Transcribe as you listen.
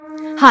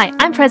Hi,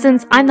 I'm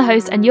Presence, I'm the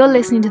host, and you're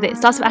listening to the It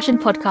Starts With Action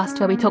podcast,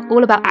 where we talk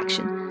all about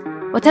action.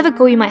 Whatever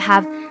goal you might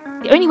have,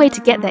 the only way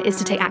to get there is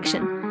to take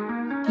action.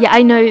 Yet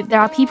I know there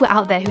are people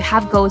out there who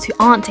have goals who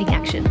aren't taking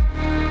action.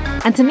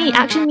 And to me,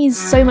 action means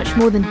so much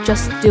more than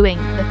just doing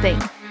the thing.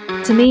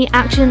 To me,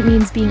 action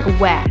means being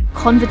aware,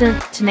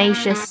 confident,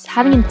 tenacious,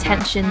 having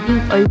intention,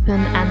 being open,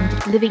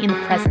 and living in the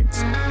present,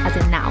 as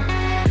in now.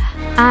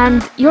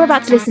 And you're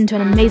about to listen to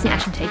an amazing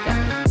action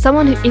taker,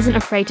 someone who isn't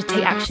afraid to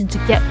take action to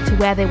get to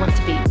where they want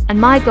to be. And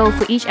my goal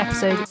for each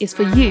episode is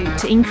for you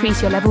to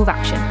increase your level of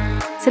action.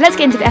 So let's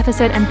get into the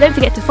episode, and don't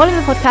forget to follow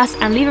the podcast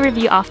and leave a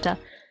review after.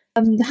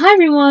 Hi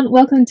everyone,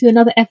 welcome to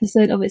another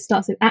episode of It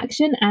Starts With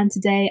Action, and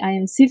today I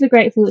am super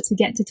grateful to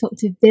get to talk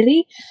to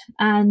Billy.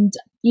 And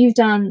you've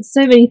done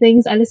so many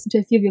things. I listened to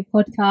a few of your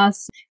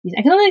podcasts,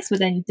 economics, but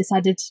then you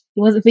decided it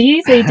wasn't for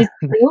you, so you did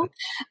film.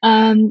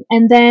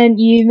 And then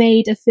you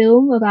made a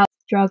film about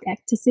drug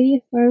ecstasy,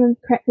 if I remember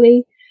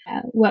correctly.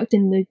 Worked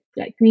in the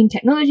green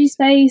technology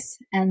space,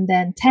 and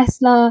then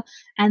Tesla,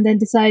 and then you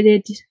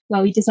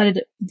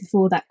decided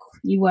before that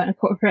you weren't a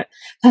corporate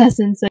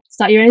person, so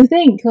start your own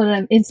thing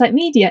called Insight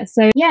Media.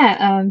 So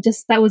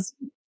just that was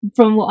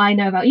from what I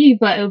know about you,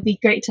 but it would be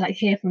great to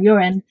hear from your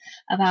end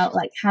about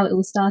how it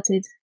all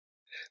started.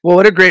 Well,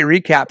 what a great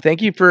recap.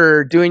 Thank you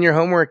for doing your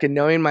homework and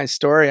knowing my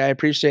story. I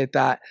appreciate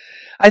that.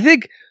 I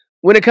think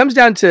when it comes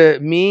down to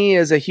me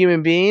as a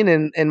human being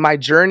and my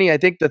journey, I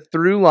think the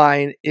through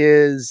line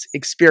is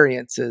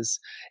experiences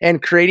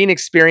and creating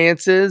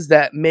experiences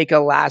that make a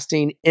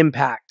lasting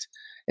impact.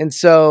 And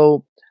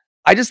so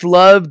I just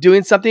love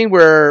doing something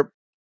where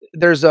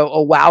there's a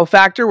wow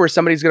factor, where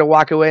somebody's going to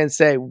walk away and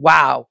say,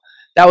 wow,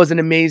 that was an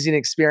amazing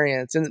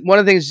experience. And one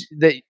of the things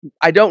that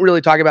I don't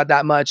really talk about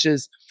that much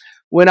is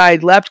when I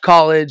left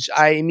college,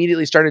 I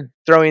immediately started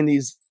throwing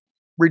these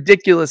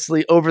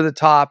ridiculously over the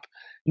top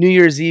New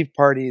Year's Eve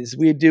parties.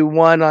 We'd do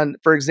one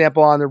for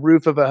example, on the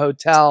roof of a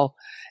hotel,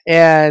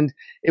 and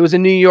it was a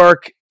New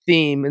York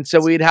theme. And so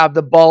we'd have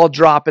the ball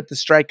drop at the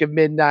strike of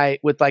midnight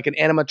with an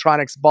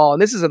animatronics ball.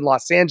 And this is in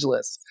Los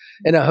Angeles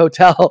in a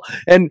hotel.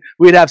 And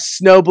we'd have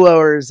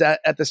snowblowers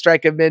at the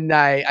strike of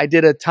midnight. I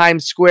did a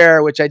Times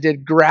Square, which I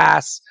did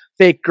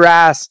fake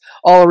grass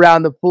all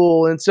around the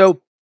pool. And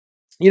so,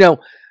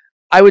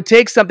 I would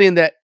take something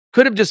that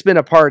could have just been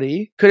a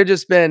party, could have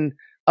just been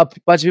a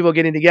bunch of people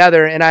getting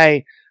together, and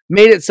I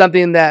made it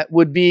something that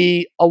would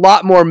be a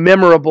lot more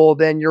memorable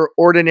than your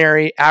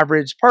ordinary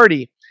average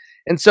party.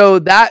 And so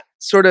that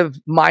sort of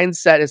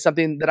mindset is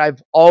something that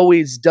I've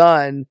always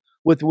done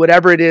with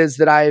whatever it is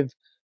that I've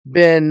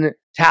been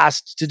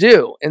tasked to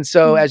do. And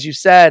so, as you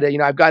said,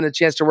 I've gotten a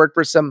chance to work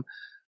for some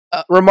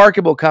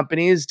remarkable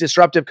companies,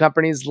 disruptive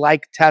companies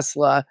like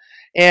Tesla.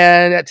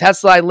 And at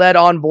Tesla, I led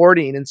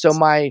onboarding. And so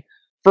my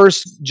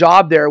first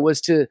job there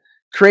was to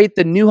create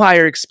the new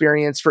hire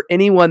experience for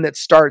anyone that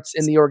starts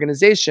in the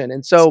organization.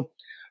 And so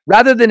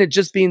rather than it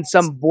just being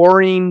some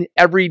boring,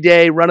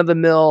 everyday,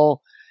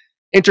 run-of-the-mill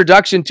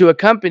introduction to a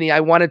company, I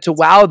wanted to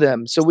wow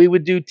them. So we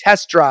would do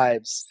test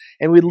drives,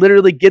 and we'd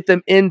literally get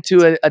them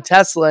into a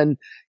Tesla and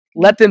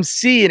let them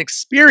see and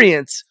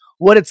experience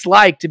what it's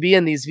like to be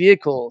in these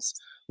vehicles.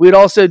 We'd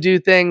also do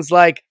things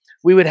like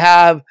we would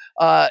have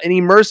an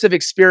immersive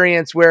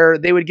experience where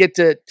they would get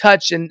to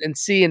touch and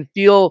see and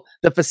feel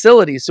the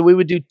facility. So we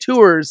would do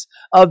tours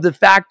of the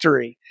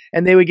factory,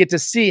 and they would get to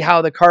see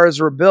how the cars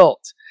were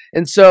built.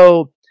 And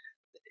so,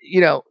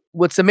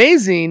 what's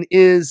amazing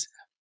is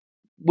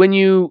when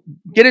you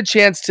get a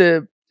chance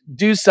to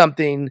do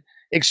something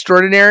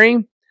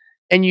extraordinary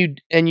and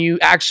you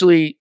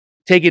actually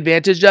take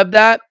advantage of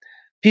that,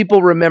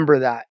 people remember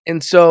that.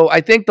 And so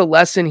I think the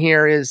lesson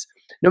here is,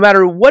 no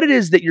matter what it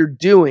is that you're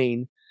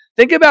doing,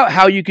 think about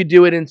how you could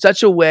do it in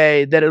such a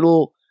way that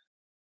it'll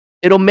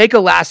make a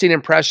lasting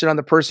impression on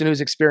the person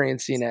who's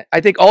experiencing it. I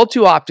think all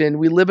too often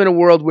we live in a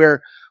world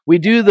where we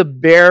do the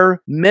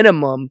bare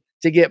minimum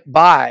to get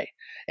by,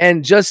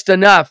 and just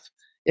enough,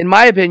 in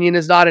my opinion,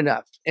 is not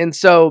enough. And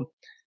so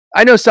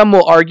I know some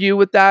will argue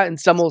with that, and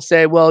some will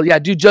say, well, yeah,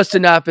 do just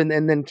enough and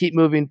then keep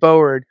moving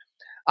forward.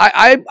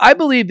 I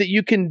believe that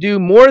you can do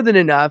more than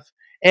enough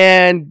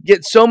and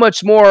get so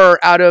much more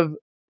out of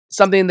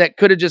something that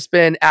could have just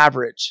been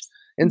average.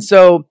 And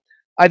so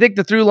I think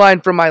the through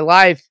line from my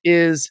life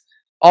is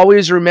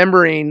always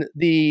remembering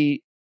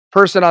the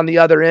person on the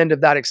other end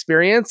of that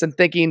experience and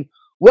thinking,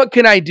 what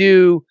can I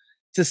do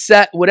to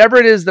set whatever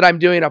it is that I'm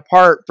doing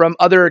apart from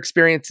other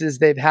experiences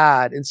they've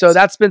had? And so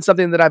that's been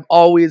something that I've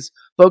always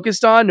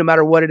focused on, no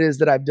matter what it is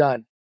that I've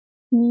done.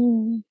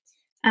 And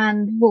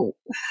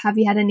have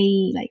you had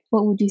any,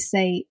 what would you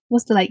say,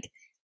 what's the,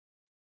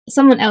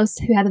 someone else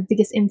who had the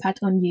biggest impact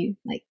on you?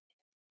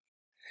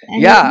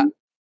 Yeah.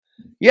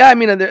 I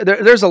mean,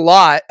 there's a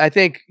lot. I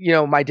think,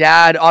 my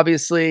dad,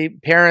 obviously,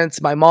 parents,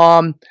 my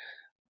mom,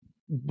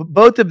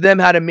 both of them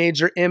had a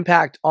major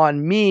impact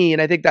on me.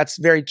 And I think that's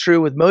very true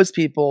with most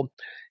people.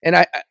 And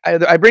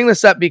I bring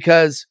this up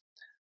because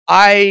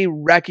I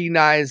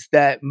recognize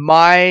that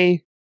my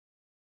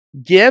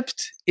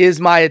gift is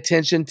my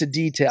attention to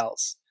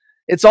details.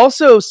 It's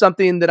also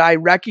something that I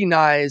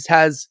recognize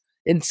has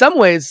in some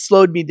ways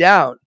slowed me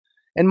down.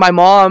 And my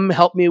mom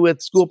helped me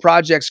with school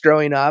projects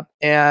growing up.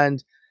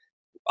 And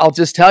I'll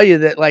just tell you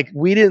that like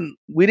we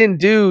didn't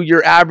do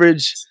your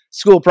average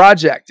school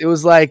project. It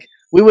was like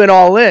we went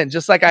all in,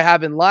 just like I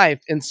have in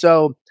life. And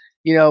so,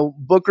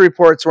 book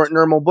reports weren't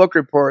normal book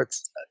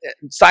reports.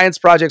 Science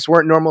projects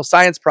weren't normal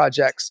science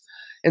projects.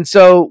 And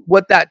so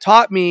what that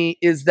taught me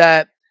is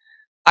that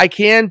I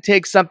can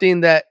take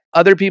something that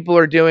other people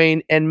are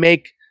doing and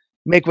make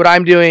what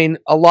I'm doing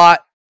a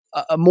lot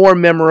more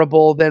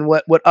memorable than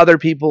what other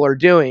people are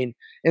doing.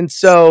 And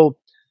so,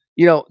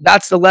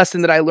 that's the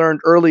lesson that I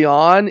learned early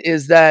on,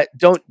 is that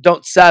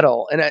don't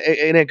settle. And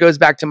it goes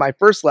back to my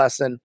first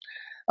lesson.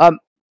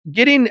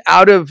 Getting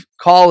out of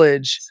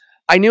college,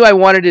 I knew I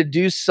wanted to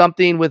do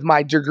something with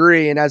my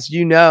degree. And as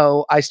you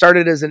know, I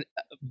started as a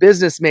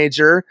business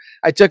major.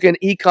 I took an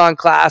econ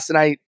class and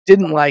I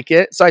didn't like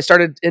it. So I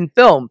started in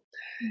film.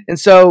 And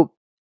so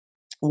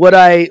what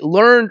I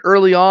learned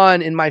early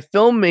on in my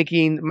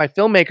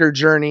filmmaker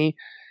journey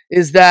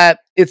is that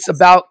it's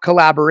about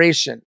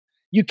collaboration.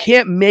 You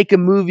can't make a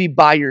movie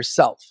by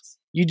yourself.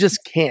 You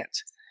just can't.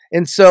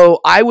 And so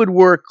I would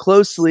work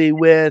closely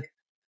with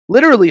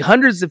literally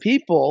hundreds of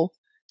people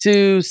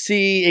to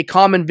see a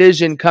common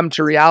vision come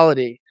to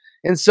reality.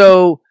 And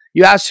so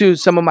you asked who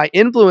some of my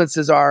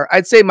influences are.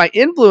 I'd say my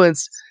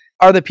influence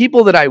are the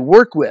people that I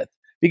work with,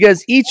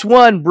 because each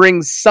one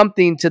brings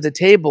something to the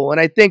table. And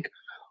I think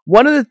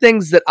one of the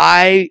things that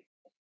I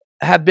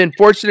have been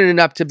fortunate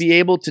enough to be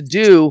able to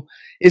do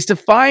is to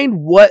find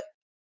what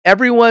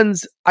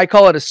everyone's, I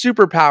call it a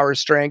superpower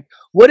strength.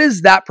 What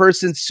is that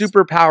person's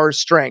superpower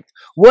strength?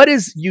 What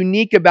is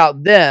unique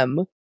about them?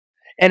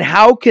 And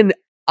how can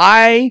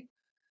I,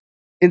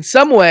 in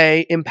some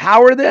way,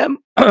 empower them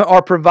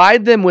or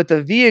provide them with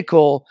a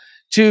vehicle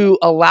to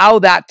allow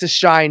that to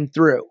shine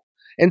through?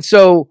 And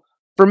so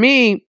for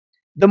me,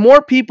 the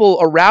more people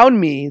around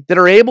me that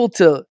are able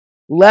to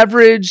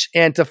leverage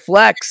and to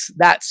flex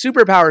that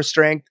superpower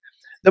strength,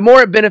 the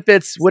more it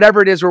benefits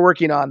whatever it is we're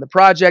working on, the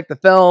project, the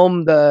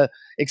film, the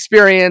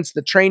experience,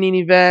 the training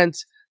event,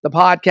 the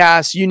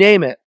podcast, you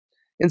name it.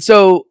 And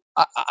so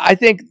I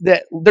think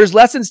that there's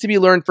lessons to be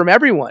learned from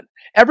everyone.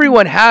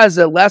 Everyone has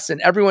a lesson.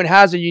 Everyone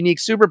has a unique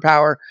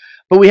superpower,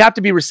 but we have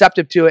to be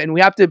receptive to it. And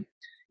we have to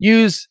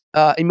use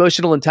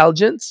emotional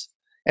intelligence,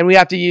 and we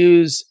have to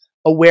use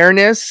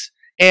awareness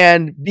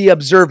and be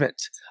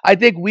observant. I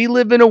think we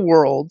live in a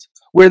world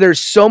where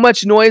there's so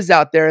much noise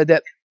out there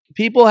that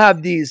people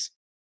have these,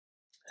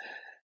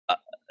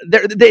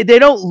 they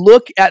don't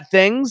look at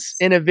things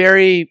in a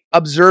very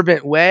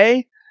observant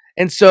way.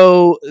 And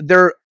so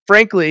they're,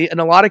 frankly, in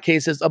a lot of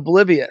cases,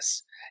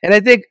 oblivious. And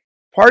I think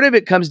part of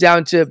it comes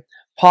down to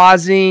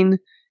pausing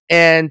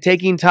and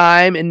taking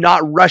time and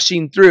not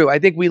rushing through. I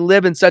think we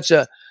live in such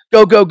a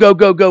go, go, go,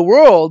 go, go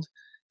world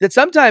that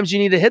sometimes you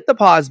need to hit the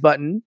pause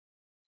button,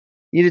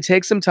 you need to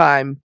take some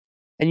time,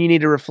 and you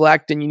need to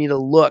reflect, and you need to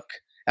look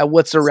at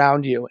what's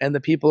around you and the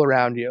people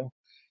around you.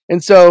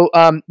 And so,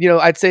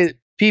 I'd say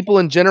people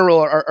in general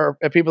are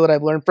people that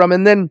I've learned from.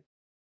 And then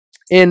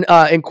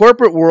in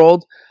corporate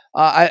world,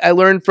 I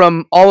learned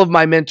from all of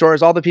my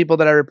mentors, all the people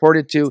that I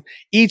reported to.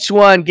 Each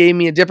one gave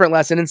me a different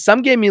lesson, and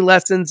some gave me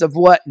lessons of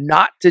what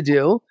not to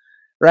do,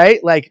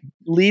 right? Like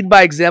lead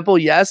by example,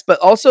 yes, but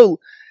also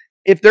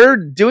if they're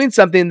doing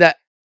something that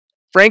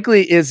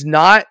frankly is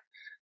not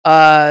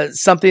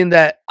something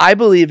that I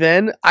believe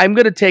in, I'm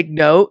going to take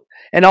note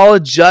and I'll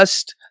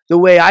adjust the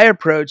way I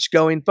approach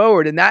going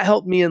forward. And that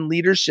helped me in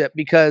leadership,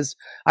 because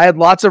I had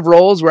lots of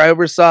roles where I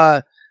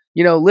oversaw,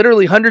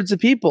 literally hundreds of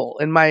people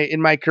in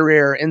my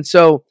career. And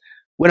so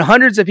when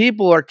hundreds of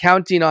people are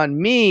counting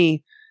on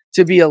me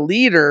to be a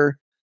leader,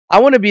 I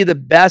want to be the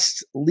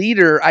best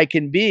leader I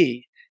can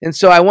be. And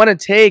so I want to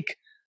take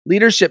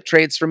leadership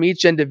traits from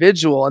each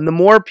individual. And the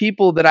more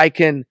people that I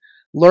can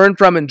learn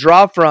from and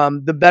draw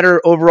from, the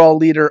better overall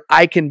leader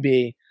I can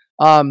be.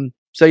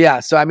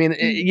 So I mean,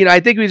 I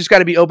think we just got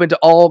to be open to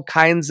all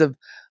kinds of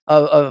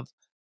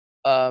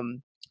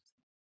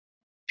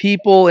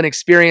people and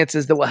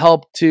experiences that will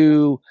help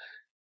to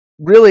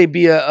really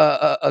be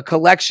a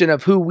collection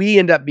of who we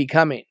end up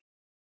becoming.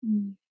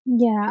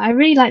 Yeah, I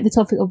really like the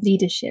topic of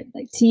leadership.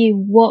 Like, to you,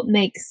 what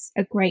makes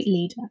a great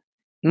leader?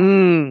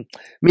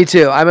 Me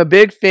too. I'm a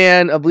big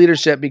fan of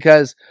leadership,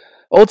 because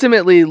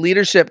ultimately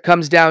leadership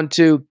comes down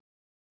to,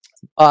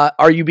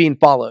 are you being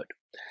followed?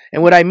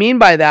 And what I mean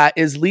by that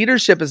is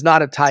leadership is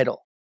not a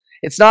title.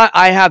 It's not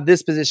I have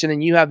this position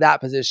and you have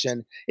that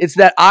position. It's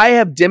that I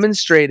have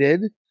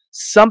demonstrated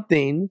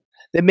something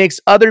that makes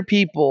other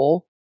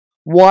people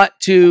want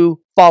to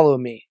follow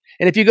me.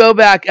 And if you go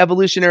back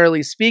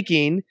evolutionarily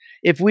speaking,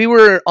 if we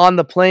were on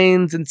the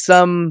plains in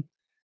some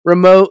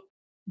remote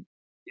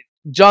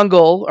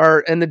jungle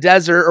or in the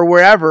desert or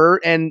wherever,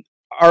 and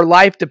our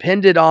life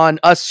depended on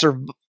us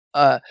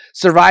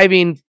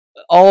surviving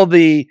all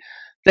the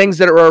things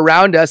that are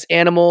around us,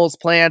 animals,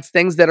 plants,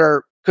 things that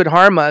could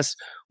harm us,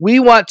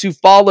 we want to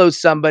follow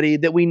somebody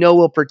that we know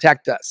will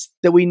protect us,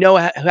 that we know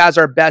has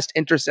our best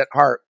interests at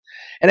heart.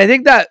 And I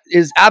think that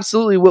is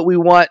absolutely what we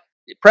want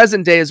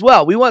present day as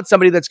well. We want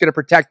somebody that's going to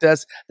protect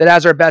us, that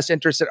has our best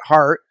interests at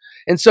heart.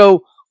 And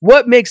so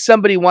what makes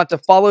somebody want to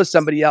follow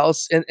somebody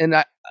else?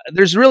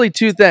 There's really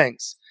two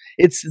things.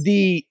 It's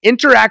the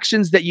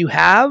interactions that you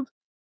have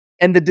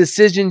and the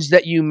decisions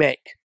that you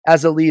make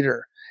as a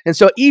leader. And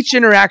so each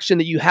interaction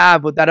that you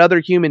have with that other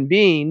human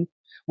being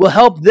will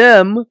help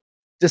them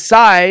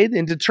decide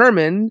and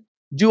determine,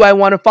 do I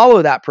want to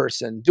follow that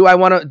person? Do I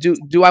want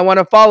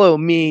to follow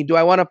me? Do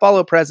I want to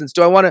follow Presence?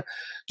 Do I want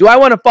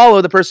to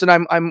follow the person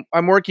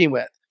I'm working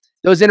with?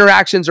 Those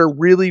interactions are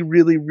really,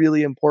 really,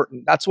 really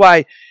important. That's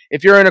why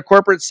if you're in a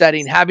corporate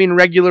setting, having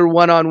regular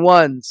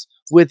one-on-ones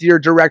with your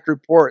direct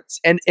reports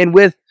and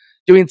with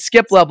doing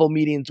skip level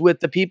meetings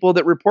with the people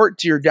that report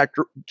to your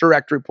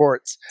direct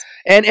reports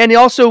and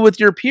also with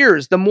your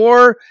peers, the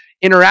more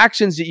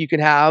interactions that you can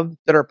have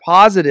that are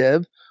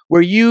positive,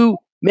 where you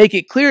make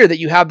it clear that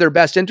you have their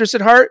best interest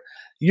at heart,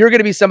 you're going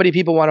to be somebody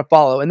people want to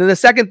follow. And then the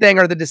second thing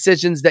are the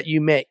decisions that you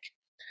make.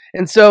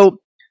 And so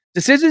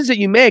decisions that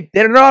you make,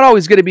 they're not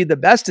always going to be the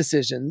best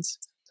decisions,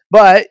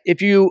 but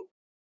if you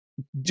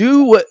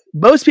do what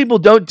most people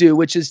don't do,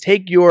 which is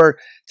take your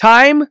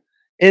time,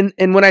 and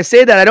when I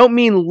say that, I don't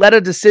mean let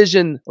a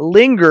decision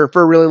linger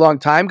for a really long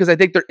time, because I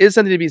think there is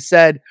something to be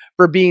said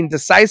for being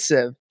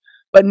decisive,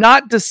 but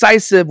not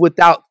decisive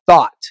without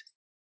thought.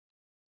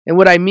 And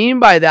what I mean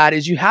by that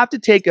is you have to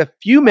take a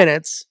few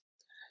minutes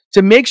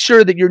to make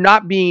sure that you're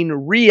not being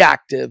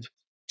reactive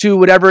to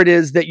whatever it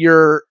is that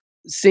you're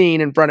seeing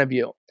in front of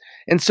you.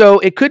 And so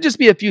it could just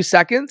be a few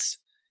seconds,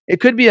 it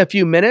could be a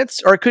few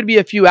minutes, or it could be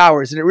a few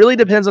hours. And it really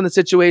depends on the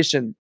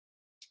situation.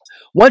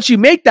 Once you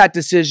make that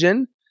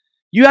decision,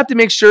 you have to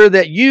make sure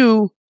that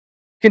you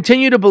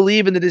continue to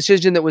believe in the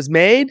decision that was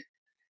made.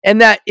 And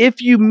that if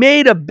you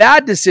made a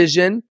bad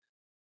decision,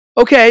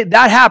 okay,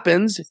 that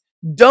happens.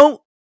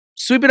 Don't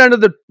sweep it under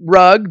the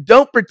rug.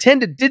 Don't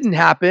pretend it didn't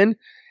happen.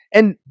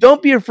 And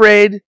don't be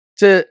afraid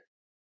to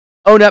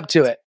own up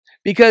to it,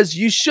 because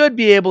you should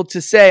be able to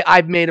say,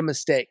 I've made a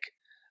mistake.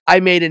 I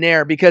made an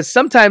error, because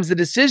sometimes the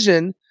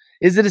decision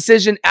is the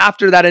decision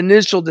after that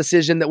initial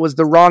decision that was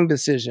the wrong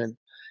decision.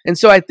 And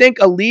so I think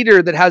a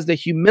leader that has the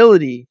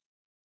humility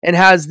and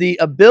has the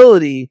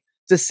ability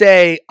to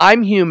say,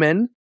 I'm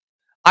human,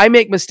 I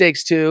make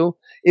mistakes too,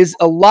 is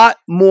a lot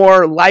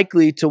more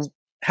likely to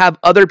have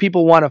other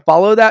people want to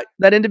follow that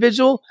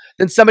individual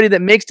than somebody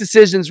that makes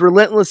decisions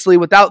relentlessly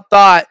without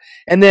thought,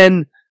 and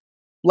then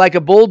like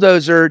a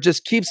bulldozer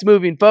just keeps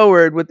moving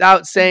forward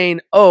without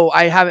saying, oh,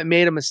 I haven't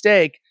made a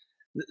mistake.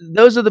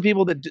 Those are the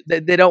people that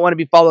they don't want to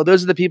be followed.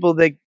 Those are the people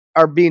that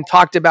are being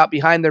talked about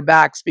behind their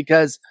backs,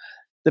 because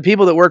the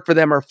people that work for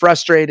them are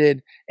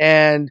frustrated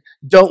and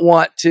don't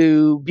want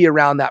to be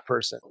around that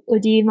person. Or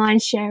do you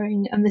mind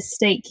sharing a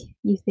mistake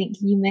you think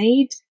you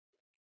made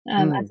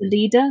as a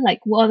leader? Like,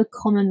 what are the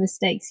common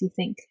mistakes you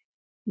think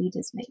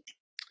leaders make?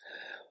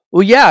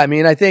 Well, yeah, I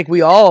mean, I think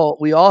we all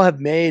have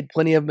made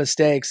plenty of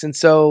mistakes. And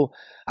so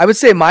I would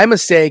say my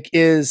mistake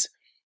is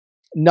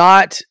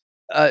not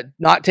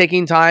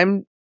taking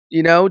time,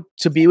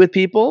 to be with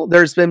people.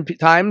 There's been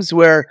times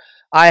where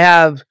I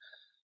have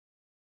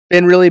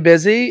been really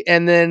busy,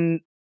 and then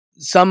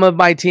some of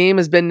my team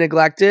has been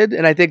neglected,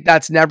 and I think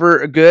that's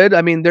never good.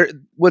 I mean,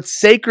 what's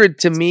sacred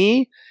to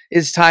me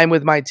is time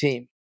with my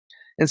team.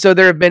 And so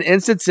there have been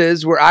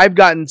instances where I've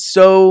gotten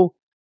so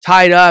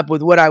tied up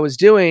with what I was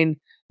doing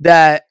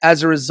that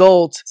as a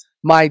result,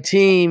 my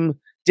team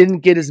didn't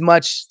get as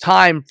much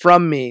time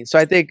from me. So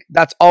I think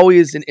that's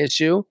always an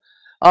issue.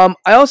 I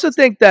also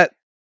think that,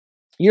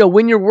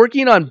 when you're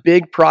working on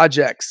big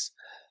projects,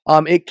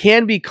 it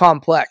can be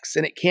complex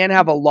and it can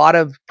have a lot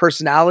of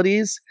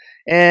personalities.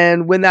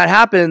 And when that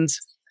happens,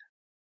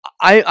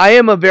 I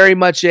am a very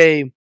much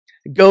a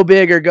go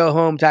big or go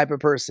home type of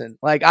person.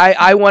 Like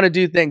I want to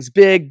do things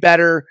big,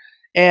 better.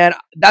 And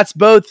that's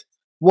both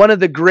one of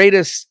the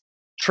greatest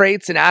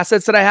traits and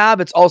assets that I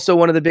have. It's also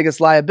one of the biggest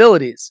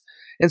liabilities.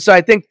 And so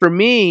I think for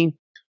me,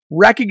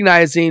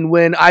 recognizing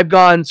when I've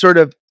gone sort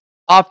of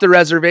off the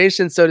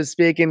reservation, so to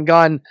speak, and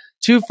gone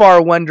too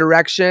far one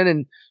direction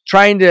and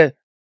trying to,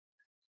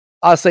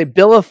 I'll say,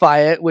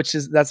 billify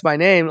it, that's my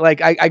name.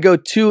 Like I go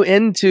too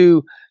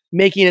into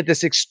making it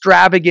this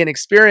extravagant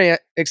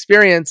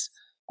experience.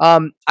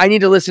 I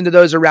need to listen to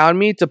those around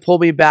me to pull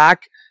me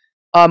back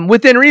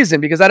within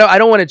reason, because I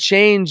don't want to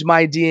change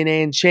my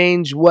DNA and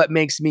change what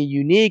makes me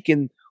unique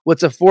and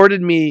what's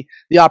afforded me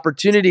the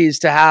opportunities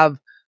to have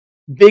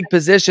big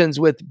positions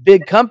with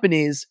big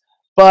companies.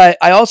 But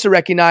I also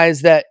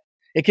recognize that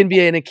it can be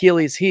an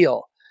Achilles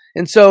heel.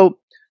 And so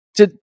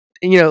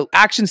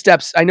action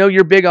steps, I know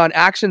you're big on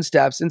action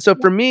steps. And so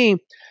for me,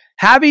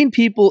 having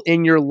people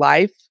in your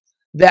life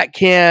that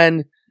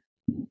can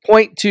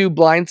point to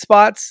blind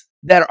spots,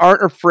 that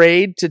aren't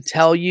afraid to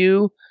tell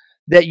you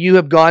that you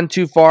have gone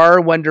too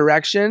far one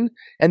direction,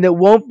 and that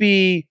won't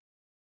be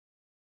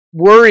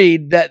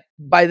worried that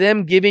by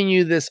them giving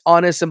you this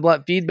honest and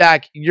blunt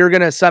feedback, you're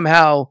going to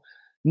somehow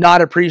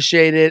not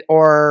appreciate it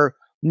or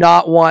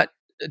not want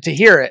to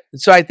hear it.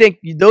 So I think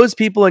those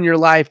people in your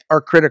life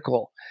are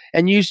critical.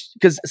 And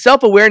because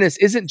self-awareness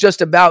isn't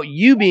just about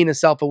you being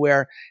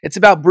self-aware, it's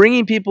about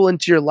bringing people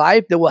into your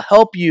life that will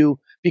help you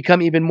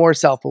become even more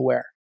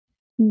self-aware.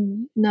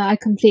 No, I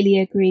completely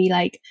agree.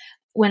 Like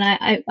when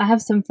I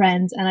have some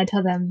friends and I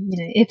tell them,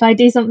 if I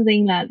do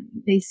something that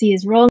they see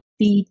as wrong,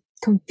 be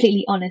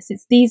completely honest.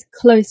 It's these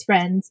close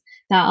friends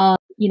that are,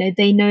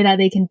 they know that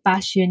they can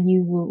bash you and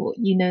you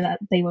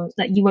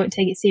won't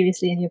take it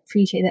seriously and you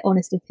appreciate their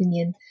honest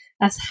opinion.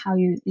 That's how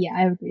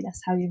I agree.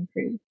 That's how you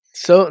improve.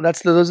 So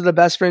those are the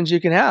best friends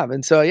you can have.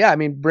 And so, yeah, I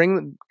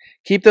mean,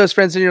 keep those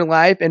friends in your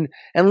life and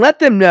let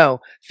them know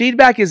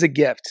feedback is a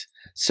gift.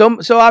 So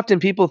often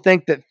people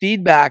think that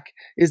feedback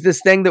is this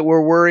thing that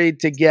we're worried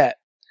to get.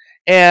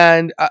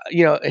 And,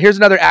 here's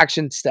another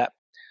action step.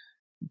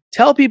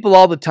 Tell people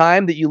all the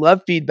time that you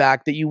love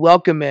feedback, that you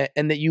welcome it,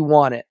 and that you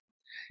want it.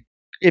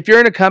 If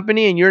you're in a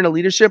company and you're in a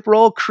leadership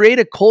role, create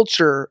a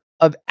culture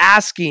of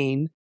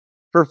asking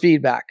for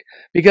feedback,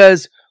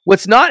 because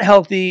what's not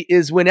healthy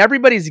is when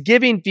everybody's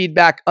giving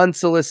feedback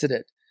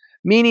unsolicited,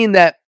 meaning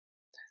that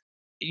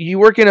you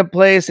work in a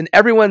place and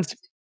everyone's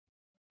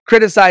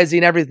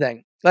criticizing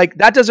everything. Like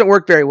that doesn't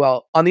work very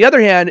well. On the other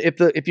hand,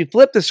 if you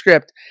flip the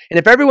script and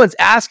if everyone's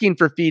asking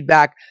for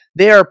feedback,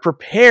 they are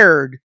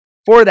prepared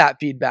for that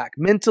feedback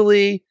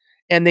mentally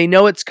and they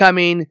know it's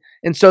coming.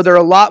 And so they're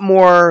a lot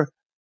more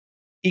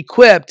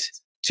equipped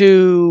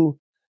to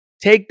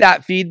take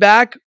that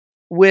feedback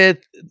with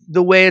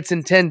the way it's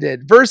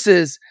intended,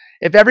 versus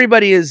if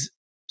everybody is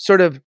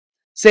sort of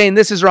saying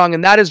this is wrong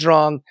and that is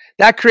wrong,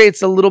 that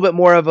creates a little bit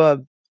more of a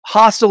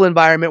hostile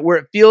environment where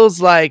it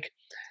feels like,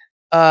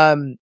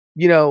 I'm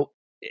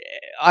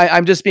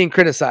just being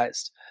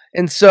criticized.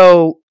 And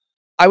so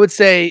I would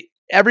say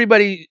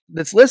everybody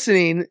that's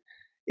listening,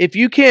 if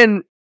you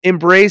can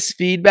embrace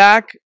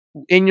feedback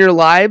in your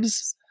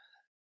lives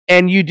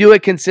and you do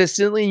it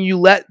consistently and you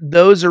let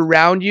those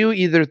around you,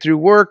 either through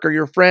work or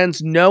your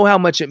friends, know how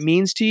much it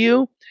means to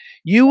you,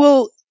 you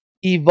will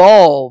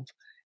evolve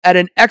at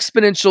an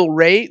exponential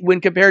rate when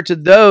compared to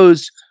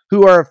those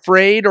who are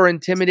afraid or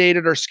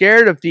intimidated or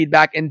scared of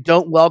feedback and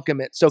don't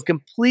welcome it. So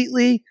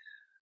completely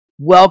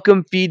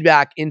welcome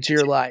feedback into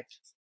your life.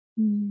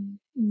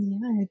 Yeah,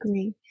 I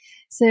agree.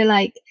 So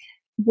like,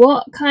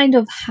 what kind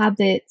of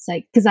habits,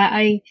 like, because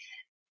I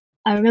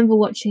remember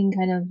watching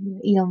kind of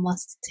Elon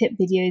Musk's tip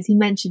videos. He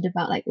mentioned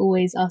about like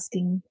always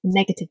asking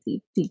negative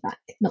feedback,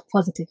 not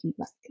positive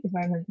feedback, if I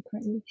remember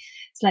correctly.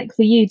 It's like,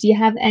 for you, do you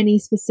have any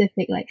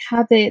specific like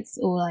habits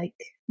or like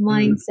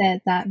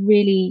mindset that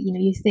really,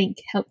 you think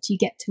helped you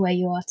get to where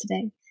you are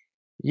today?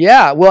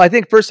 Yeah, well, I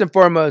think first and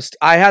foremost,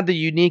 I had the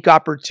unique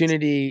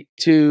opportunity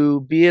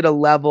to be at a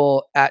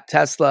level at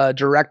Tesla,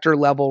 director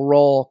level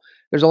role.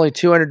 There's only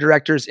 200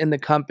 directors in the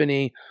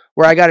company,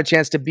 where I got a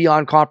chance to be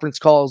on conference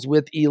calls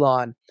with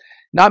Elon.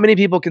 Not many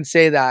people can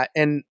say that.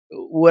 And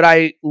what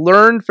I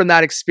learned from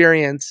that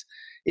experience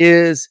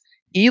is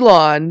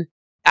Elon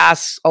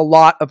asks a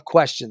lot of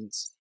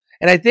questions.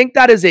 And I think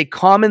that is a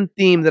common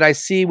theme that I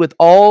see with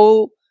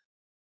all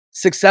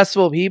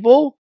successful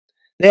people.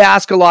 They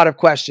ask a lot of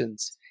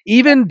questions.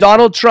 Even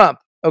Donald Trump,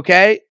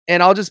 okay?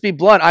 And I'll just be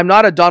blunt. I'm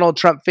not a Donald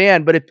Trump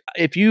fan, but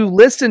if you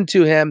listen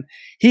to him,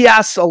 he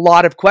asks a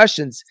lot of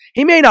questions.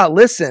 He may not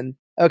listen,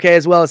 okay,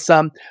 as well as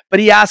some,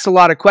 but he asks a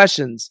lot of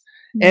questions.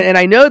 And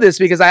I know this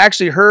because I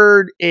actually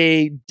heard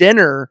a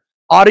dinner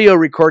audio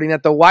recording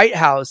at the White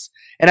House,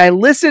 and I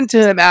listened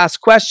to him ask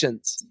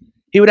questions.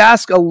 He would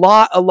ask a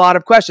lot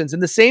of questions.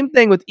 And the same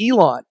thing with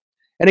Elon.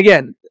 And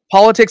again,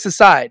 politics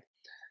aside,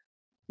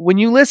 when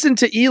you listen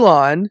to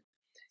Elon,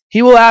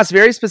 he will ask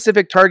very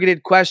specific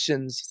targeted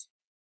questions.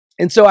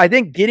 And so I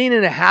think getting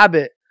in a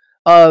habit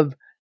of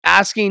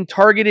asking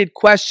targeted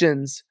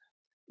questions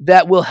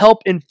that will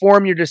help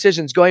inform your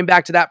decisions, going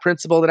back to that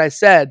principle that I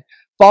said,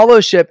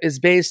 followship is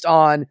based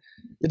on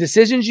the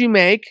decisions you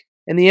make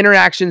and the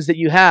interactions that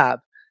you have.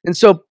 And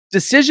so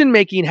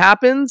decision-making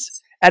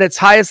happens at its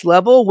highest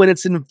level when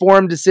it's an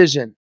informed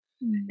decision.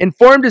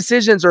 Informed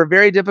decisions are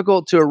very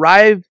difficult to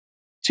arrive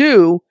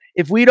to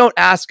if we don't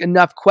ask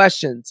enough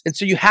questions. And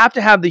so you have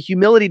to have the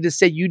humility to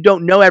say you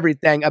don't know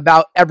everything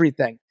about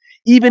everything.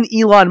 Even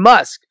Elon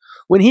Musk,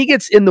 when he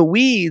gets in the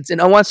weeds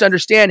and wants to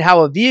understand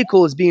how a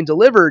vehicle is being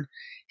delivered,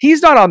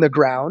 he's not on the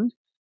ground.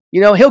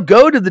 He'll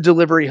go to the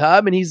delivery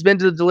hub, and he's been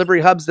to the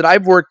delivery hubs that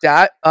I've worked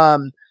at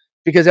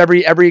because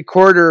every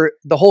quarter,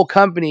 the whole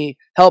company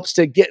helps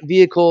to get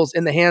vehicles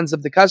in the hands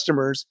of the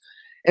customers.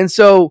 And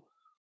so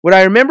what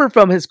I remember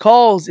from his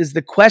calls is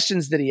the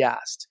questions that he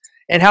asked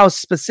and how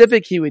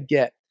specific he would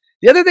get.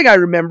 The other thing I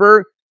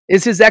remember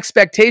is his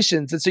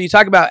expectations. And so you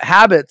talk about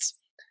habits.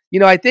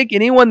 I think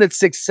anyone that's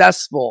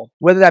successful,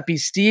 whether that be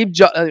Steve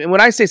Jobs, and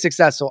when I say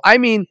successful, I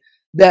mean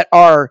that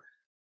are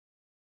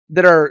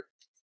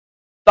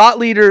thought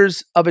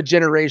leaders of a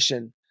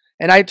generation.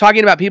 And I'm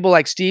talking about people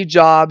like Steve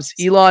Jobs,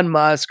 Elon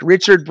Musk,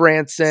 Richard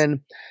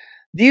Branson.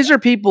 These are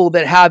people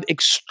that have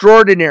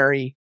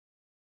extraordinary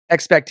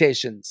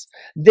expectations.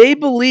 They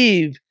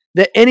believe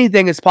that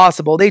anything is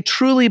possible. They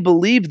truly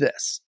believe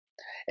this.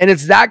 And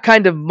it's that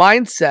kind of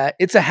mindset.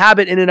 It's a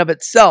habit in and of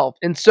itself.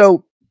 And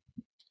so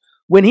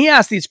when he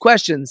asks these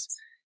questions,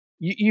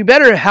 you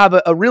better have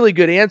a really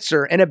good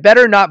answer, and it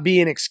better not be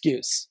an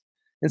excuse.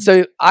 And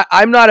so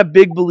I'm not a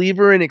big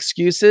believer in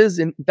excuses.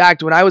 In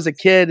fact, when I was a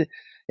kid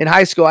in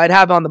high school, I'd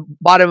have on the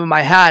bottom of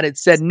my hat, it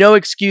said, no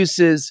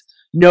excuses,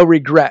 no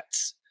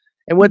regrets.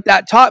 And what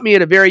that taught me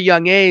at a very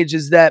young age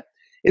is that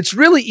it's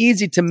really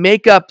easy to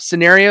make up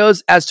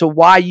scenarios as to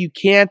why you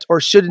can't or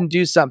shouldn't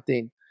do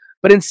something.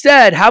 But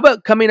instead, how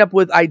about coming up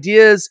with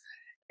ideas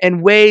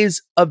and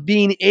ways of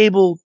being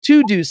able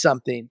to do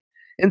something?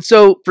 And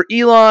so for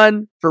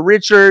Elon, for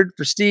Richard,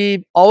 for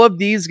Steve, all of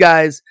these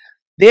guys,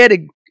 they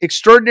had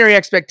extraordinary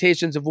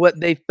expectations of what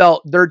they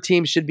felt their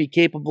team should be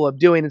capable of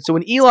doing. And so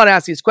when Elon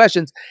asked these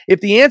questions, if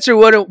the answer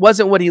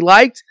wasn't what he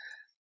liked,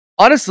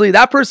 honestly,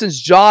 that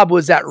person's job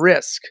was at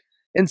risk.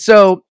 And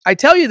so I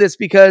tell you this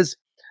because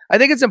I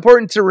think it's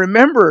important to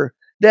remember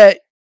that,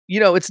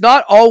 it's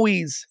not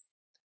always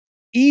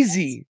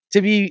easy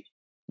to be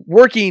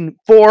working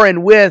for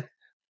and with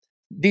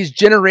these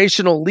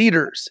generational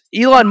leaders.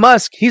 Elon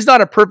Musk, he's not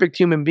a perfect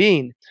human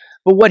being,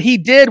 but what he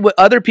did, what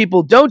other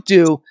people don't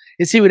do,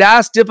 is he would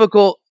ask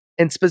difficult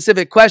and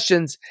specific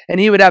questions,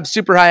 and he would have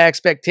super high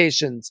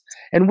expectations.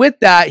 And with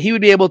that, he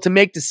would be able to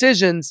make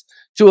decisions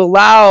to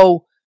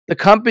allow the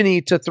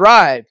company to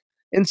thrive.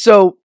 And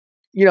so,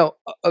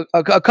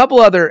 a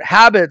couple other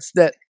habits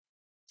that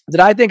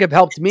I think have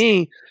helped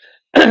me,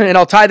 and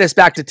I'll tie this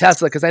back to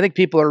Tesla because I think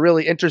people are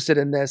really interested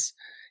in this,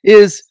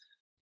 is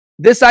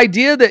this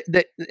idea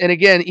that, and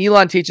again,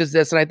 Elon teaches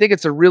this, and I think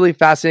it's a really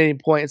fascinating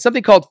point. It's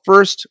something called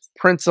first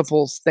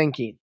principles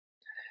thinking.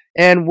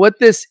 And what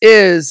this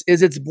is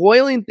it's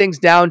boiling things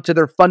down to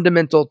their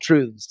fundamental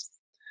truths.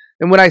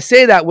 And when I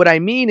say that, what I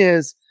mean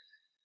is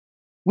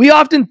we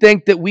often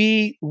think that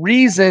we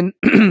reason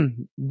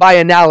by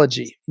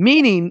analogy,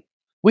 meaning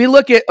we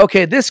look at,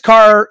 okay, the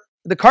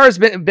car has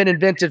been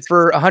invented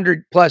for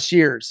 100 plus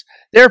years.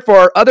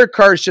 Therefore, other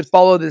cars should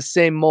follow this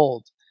same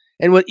mold.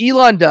 And what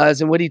Elon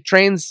does and what he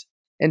trains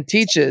and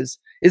teaches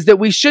is that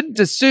we shouldn't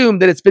assume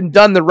that it's been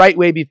done the right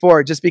way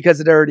before just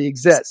because it already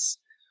exists.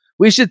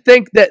 We should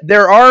think that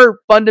there are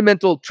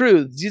fundamental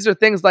truths. These are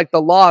things like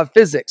the law of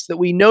physics that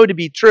we know to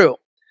be true.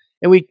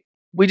 And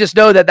we just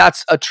know that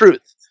that's a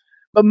truth.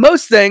 But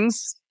most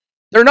things,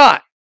 they're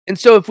not. And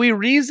so if we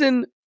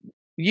reason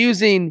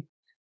using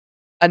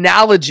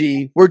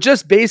analogy, we're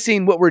just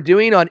basing what we're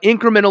doing on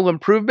incremental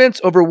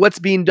improvements over what's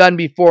being done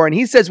before. And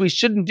he says we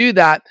shouldn't do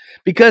that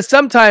because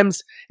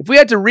sometimes if we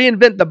had to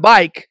reinvent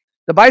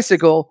the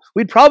bicycle,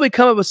 we'd probably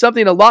come up with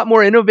something a lot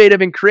more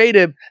innovative and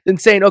creative than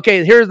saying,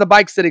 okay, here's the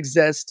bikes that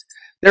exist.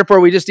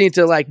 Therefore, we just need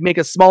to make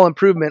a small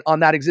improvement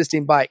on that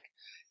existing bike.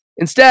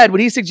 Instead,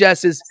 what he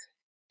suggests is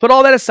put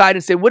all that aside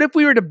and say, what if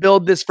we were to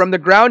build this from the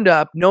ground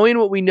up, knowing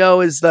what we know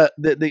is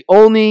the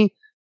only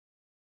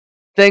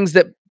things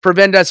that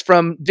prevent us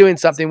from doing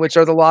something, which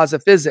are the laws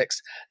of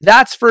physics.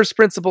 That's first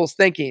principles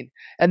thinking.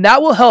 And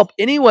that will help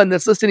anyone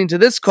that's listening to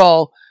this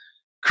call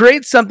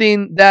create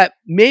something that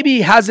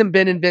maybe hasn't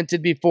been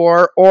invented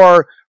before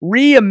or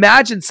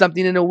reimagine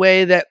something in a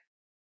way that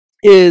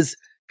is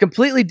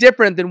completely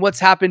different than what's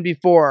happened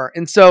before.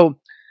 And so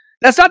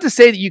that's not to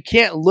say that you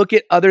can't look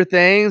at other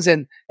things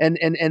and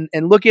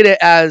look at it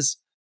as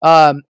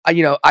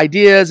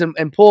ideas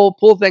and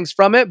pull things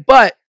from it,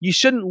 but you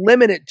shouldn't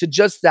limit it to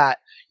just that.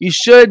 You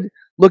should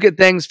look at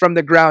things from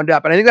the ground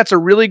up. And I think that's a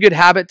really good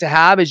habit to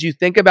have as you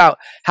think about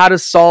how to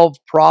solve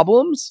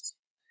problems,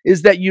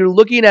 is that you're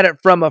looking at it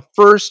from a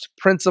first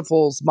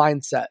principles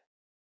mindset.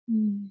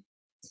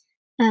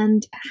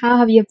 And how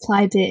have you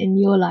applied it in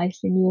your life,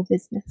 in your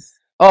business?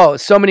 Oh,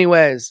 so many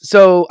ways.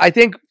 So I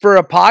think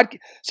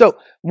so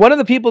one of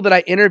the people that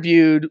I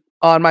interviewed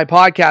on my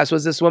podcast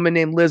was this woman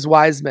named Liz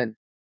Wiseman.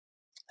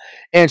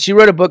 And she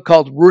wrote a book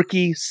called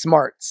Rookie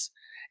Smarts.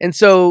 And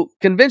so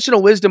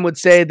conventional wisdom would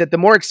say that the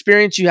more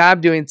experience you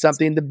have doing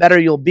something, the better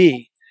you'll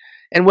be.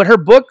 And what her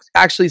book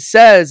actually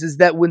says is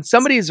that when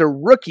somebody is a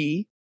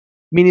rookie,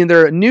 meaning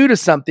they're new to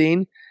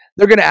something,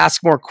 they're going to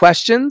ask more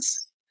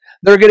questions.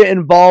 They're going to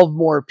involve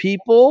more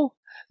people.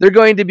 They're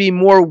going to be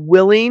more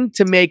willing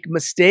to make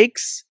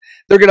mistakes.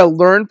 They're going to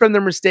learn from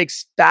their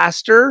mistakes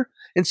faster.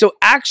 And so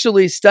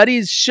actually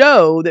studies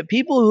show that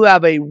people who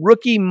have a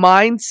rookie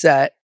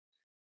mindset,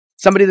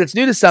 somebody that's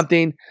new to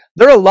something,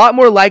 they're a lot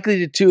more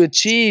likely to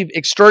achieve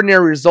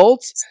extraordinary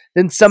results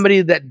than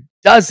somebody that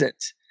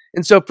doesn't.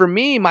 And so for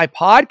me, my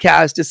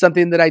podcast is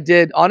something that I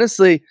did.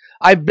 Honestly,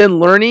 I've been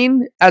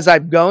learning as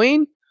I'm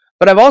going,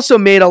 but I've also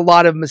made a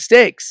lot of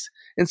mistakes.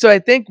 And so I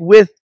think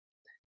with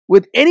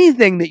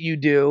anything that you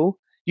do,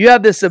 you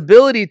have this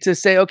ability to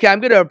say, okay, I'm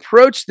going to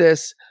approach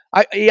this.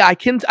 I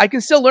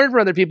can still learn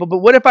from other people, but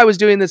what if I was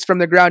doing this from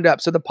the ground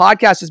up? So the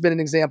podcast has been an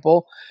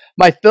example.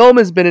 My film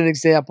has been an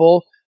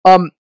example.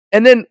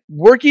 And then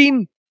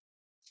working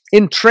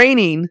in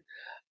training,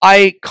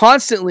 I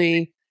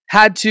constantly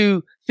had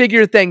to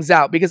figure things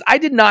out because I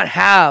did not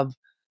have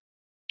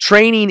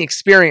training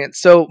experience.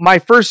 So my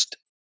first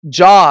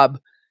job,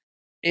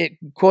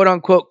 quote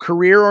unquote,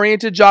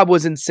 career-oriented job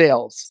was in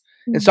sales.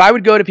 And so I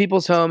would go to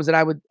people's homes and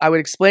I would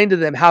explain to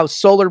them how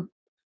solar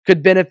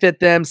could benefit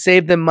them,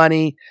 save them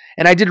money.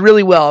 And I did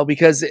really well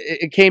because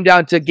it came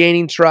down to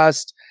gaining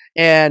trust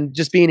and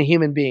just being a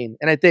human being.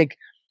 And I think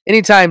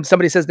anytime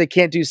somebody says they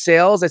can't do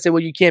sales, I say,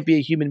 well, you can't be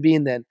a human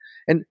being then.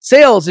 And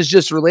sales is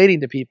just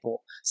relating to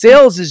people.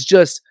 Sales is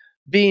just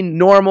being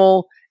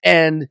normal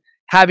and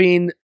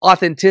having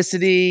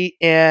authenticity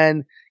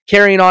and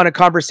carrying on a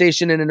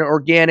conversation in an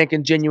organic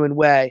and genuine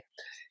way.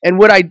 And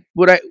when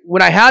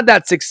I had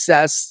that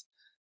success,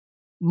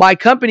 my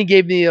company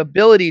gave me the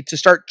ability to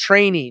start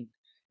training.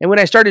 And when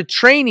I started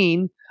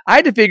training, I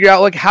had to figure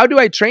out, like, how do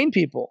I train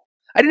people?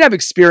 I didn't have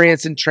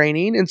experience in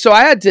training. And so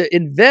I had to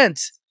invent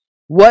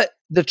what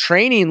the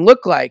training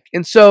looked like.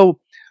 And so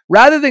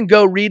rather than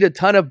go read a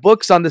ton of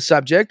books on the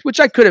subject, which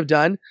I could have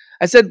done,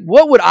 I said,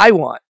 what would I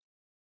want?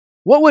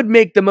 What would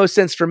make the most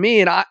sense for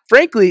me? And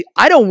frankly,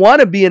 I don't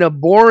want to be in a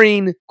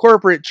boring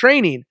corporate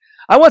training.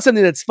 I want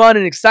something that's fun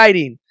and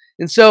exciting.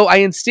 And so I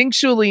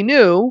instinctually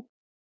knew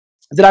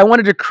that I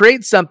wanted to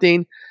create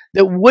something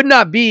that would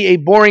not be a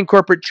boring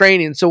corporate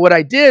training. So what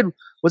I did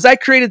was I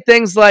created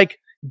things like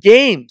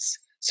games.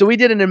 So we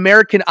did an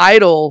American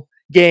Idol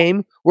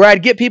game where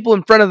I'd get people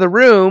in front of the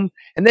room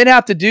and they'd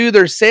have to do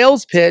their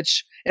sales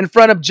pitch in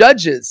front of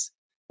judges.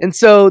 And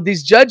so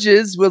these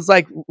judges was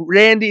like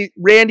Randy,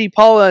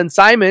 Paula, and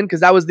Simon,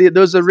 because that was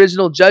those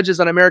original judges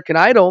on American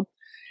Idol.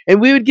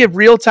 And we would give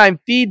real-time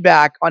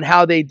feedback on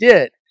how they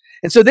did.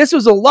 And so this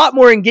was a lot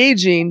more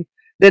engaging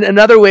than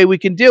another way we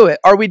can do it.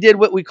 Or we did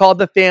what we called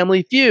the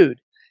Family Feud.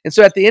 And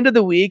so at the end of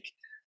the week,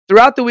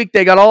 throughout the week,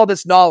 they got all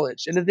this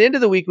knowledge. And at the end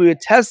of the week, we would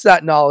test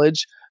that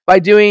knowledge by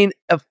doing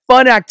a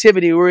fun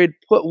activity where we'd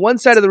put one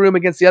side of the room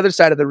against the other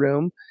side of the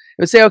room and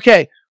we'd say,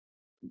 okay,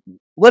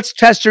 let's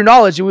test your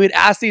knowledge. And we would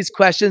ask these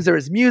questions. There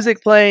was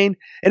music playing,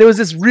 and it was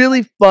this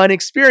really fun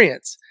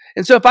experience.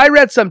 And so if I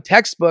read some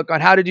textbook on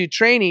how to do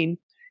training,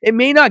 it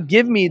may not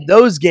give me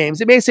those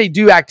games. It may say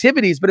do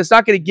activities, but it's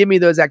not going to give me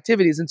those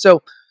activities. And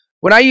so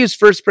when I use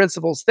first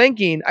principles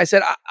thinking, I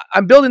said,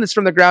 I'm building this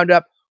from the ground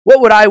up.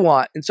 What would I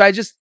want? And so I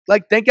just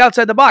think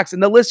outside the box,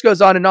 and the list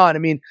goes on and on. I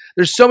mean,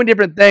 there's so many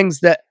different things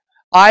that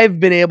I've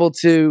been able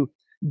to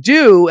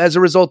do as a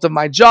result of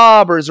my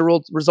job or as a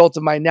result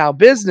of my now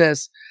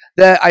business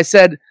that I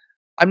said,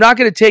 I'm not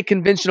going to take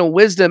conventional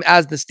wisdom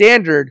as the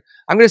standard.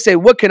 I'm going to say,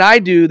 what can I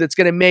do that's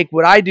going to make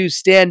what I do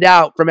stand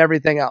out from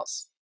everything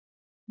else?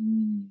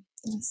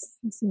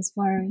 That's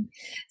inspiring.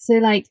 So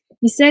like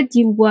you said,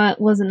 you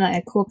wasn't like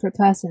a corporate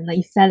person, like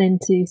you fell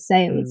into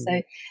sales.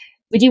 So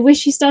would you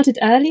wish you started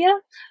earlier?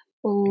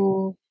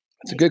 Or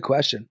that's a good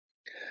question.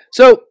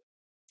 So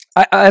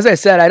as I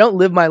said, I don't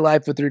live my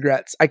life with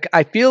regrets.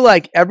 I feel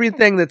like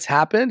everything that's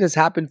happened has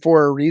happened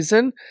for a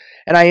reason.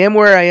 And I am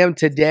where I am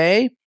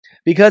today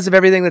because of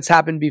everything that's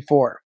happened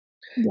before.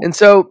 Yeah. And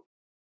so,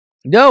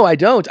 no, I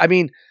don't. I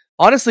mean,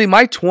 honestly,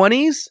 my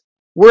 20s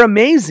were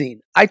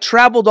amazing. I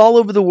traveled all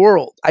over the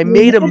world. I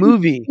made a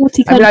movie.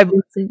 40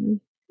 countries.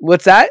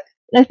 What's that?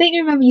 I think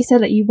you remember you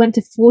said that you went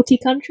to 40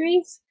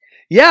 countries.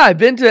 Yeah,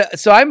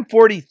 so I'm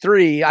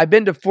 43. I've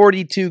been to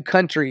 42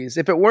 countries.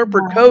 If it weren't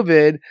for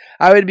COVID,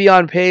 I would be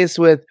on pace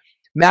with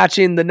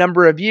matching the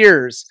number of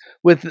years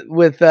with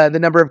the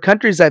number of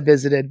countries I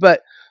visited.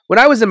 But when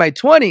I was in my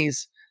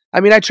 20s,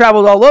 I mean, I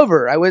traveled all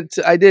over.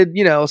 I did,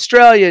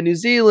 Australia, New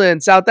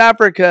Zealand, South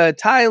Africa,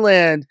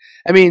 Thailand.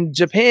 I mean,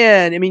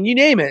 Japan. I mean, you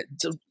name it.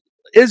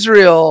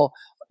 Israel.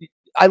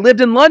 I lived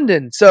in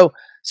London. So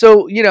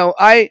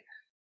I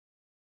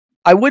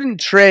wouldn't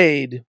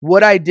trade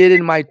what I did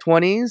in my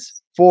 20s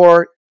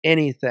for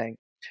anything,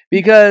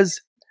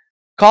 because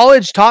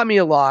college taught me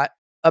a lot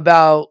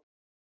about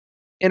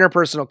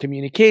interpersonal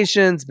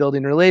communications,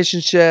 building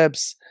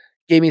relationships,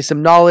 gave me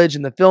some knowledge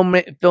in the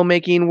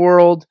filmmaking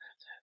world.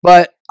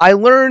 But I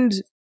learned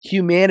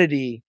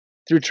humanity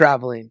through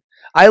traveling.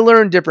 I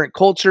learned different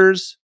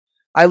cultures.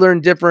 I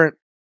learned different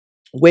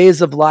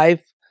ways of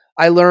life.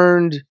 I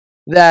learned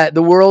that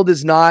the world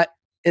is not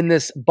in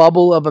this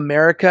bubble of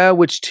America,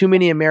 which too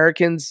many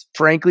Americans,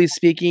 frankly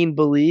speaking,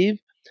 believe.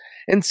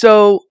 And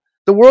so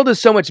the world is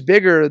so much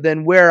bigger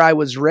than where I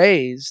was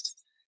raised.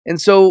 And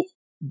so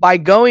by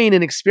going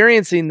and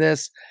experiencing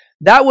this,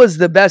 that was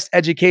the best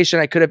education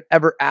I could have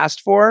ever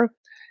asked for.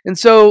 And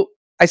so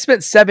I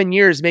spent 7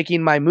 years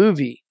making my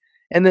movie.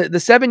 And the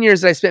 7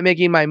 years that I spent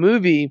making my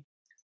movie,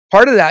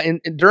 part of that,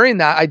 and during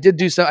that, I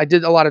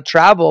did a lot of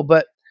travel,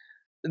 but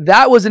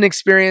that was an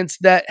experience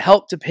that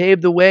helped to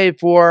pave the way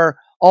for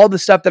all the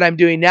stuff that I'm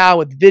doing now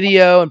with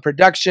video and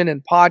production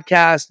and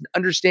podcast and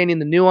understanding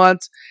the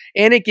nuance.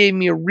 And it gave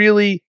me a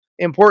really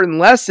important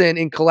lesson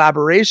in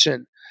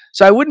collaboration.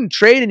 So I wouldn't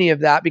trade any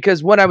of that,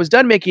 because when I was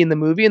done making the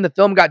movie and the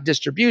film got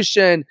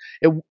distribution,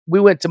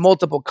 we went to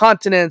multiple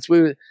continents.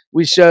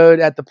 We showed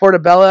at the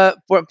Portobello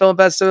Film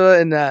Festival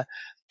in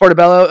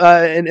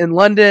Portobello in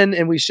London,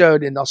 and we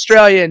showed in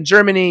Australia and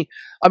Germany.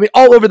 I mean,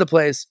 all over the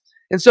place.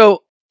 And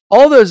so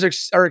all those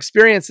are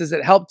experiences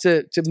that helped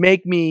to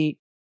make me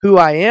who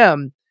I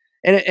am.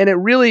 And it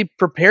really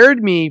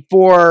prepared me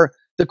for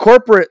the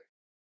corporate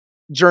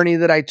journey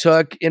that I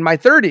took in my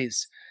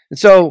 30s. And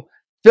so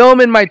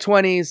film in my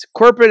 20s,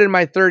 corporate in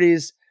my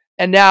 30s,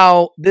 and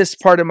now this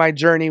part of my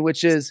journey,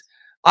 which is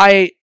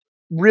I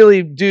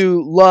really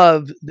do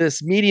love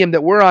this medium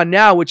that we're on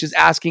now, which is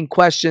asking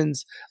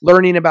questions,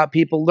 learning about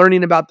people,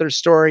 learning about their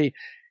story,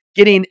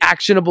 getting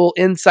actionable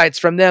insights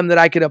from them that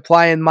I could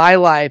apply in my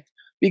life.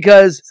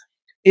 Because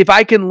if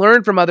I can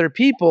learn from other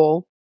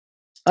people,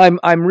 I'm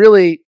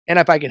really, and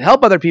if I can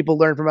help other people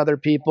learn from other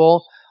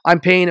people, I'm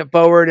paying it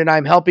forward and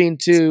I'm helping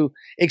to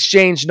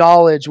exchange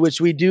knowledge, which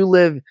we do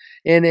live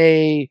in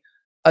a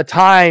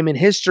time in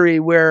history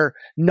where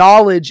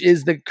knowledge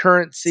is the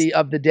currency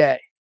of the day.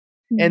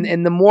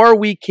 And the more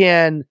we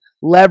can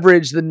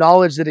leverage the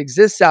knowledge that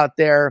exists out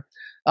there,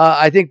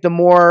 I think the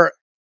more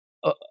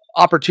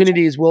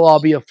opportunities will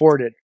all be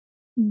afforded.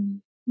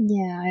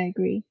 Yeah, I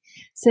agree.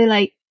 So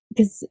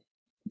because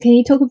can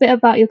you talk a bit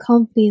about your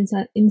company,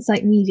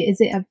 Insight Media? Is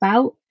it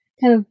about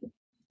kind of,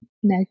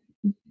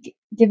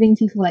 giving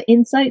people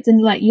insights, and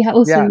you have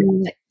also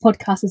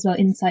podcasts as well,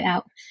 Insight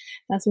Out.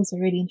 That's also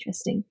really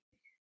interesting.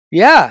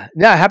 Yeah,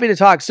 happy to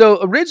talk. So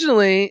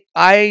originally,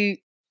 I,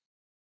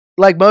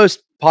 like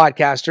most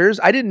podcasters,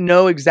 I didn't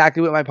know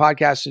exactly what my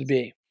podcast should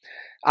be.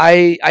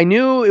 I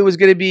knew it was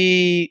going to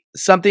be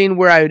something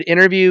where I would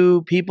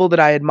interview people that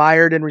I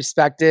admired and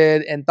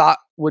respected and thought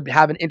would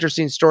have an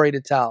interesting story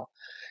to tell.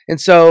 And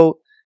so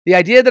the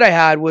idea that I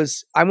had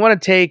was I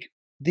want to take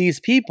these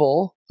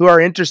people who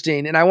are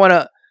interesting and I want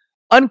to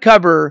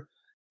uncover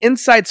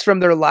insights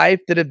from their life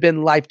that have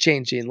been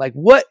life-changing. Like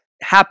what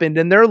happened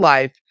in their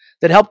life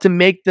that helped to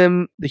make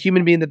them the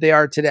human being that they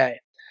are today.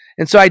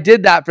 And so I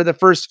did that for the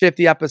first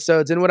 50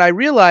 episodes. And what I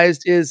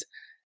realized is,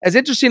 as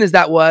interesting as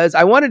that was,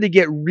 I wanted to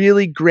get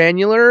really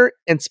granular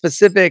and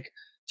specific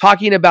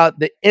talking about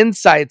the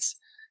insights.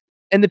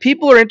 And the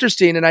people are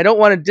interesting and I don't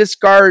want to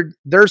discard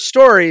their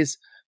stories,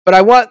 but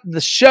I want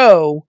the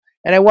show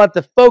and I want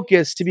the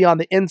focus to be on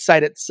the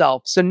insight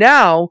itself. So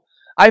now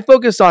I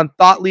focus on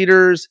thought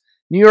leaders,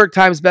 New York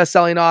Times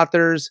bestselling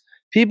authors,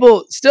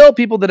 people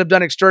that have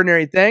done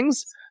extraordinary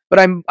things, but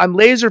I'm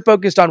laser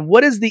focused on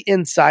what is the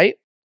insight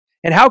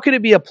and how could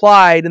it be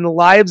applied in the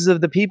lives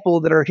of the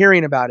people that are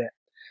hearing about it.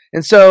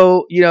 And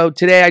so,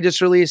 today I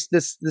just released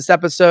this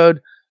episode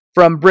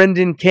from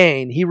Brendan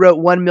Kane. He wrote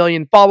 1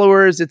 Million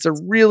Followers. It's a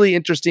really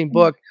interesting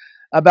book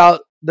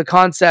about the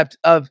concept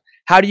of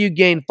how do you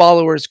gain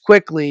followers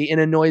quickly in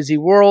a noisy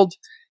world.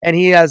 And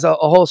he has a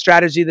whole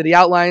strategy that he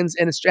outlines,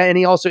 and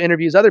he also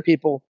interviews other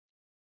people.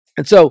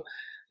 And so,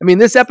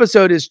 this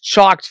episode is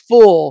chocked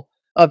full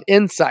of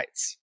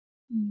insights,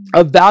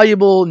 of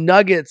valuable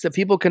nuggets that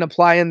people can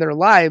apply in their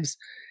lives.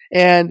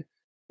 And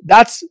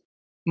that's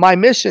my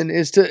mission,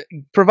 is to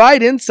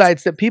provide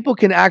insights that people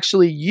can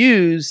actually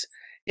use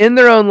in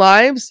their own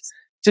lives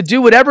to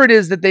do whatever it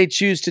is that they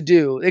choose to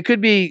do. They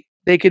could be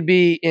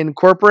in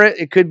corporate.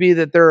 It could be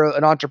that they're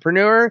an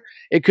entrepreneur.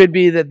 It could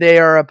be that they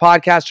are a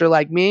podcaster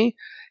like me.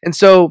 And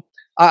so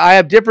I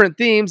have different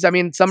themes.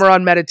 Some are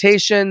on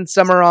meditation,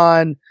 some are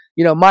on,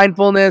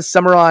 mindfulness,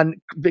 some are on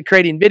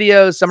creating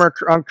videos, some are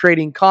on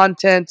creating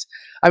content.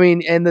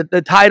 And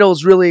the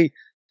titles really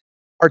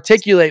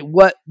articulate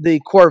what the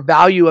core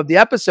value of the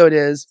episode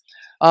is.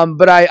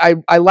 But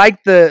I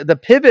like the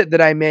pivot that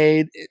I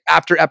made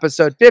after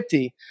episode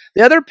 50.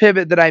 The other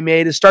pivot that I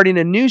made is starting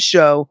a new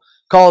show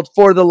called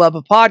For the Love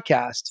of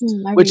Podcast,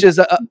 which is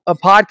a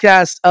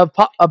podcast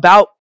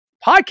about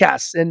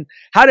podcasts and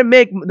how to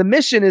make, the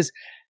mission is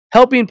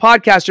helping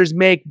podcasters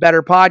make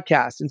better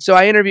podcasts. And so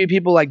I interview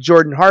people like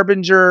Jordan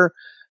Harbinger,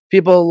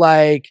 people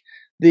like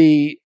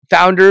the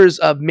founders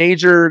of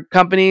major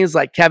companies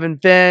like Kevin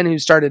Finn, who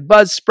started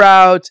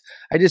Buzzsprout.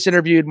 I just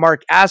interviewed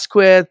Mark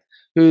Asquith,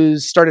 who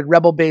started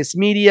Rebel Base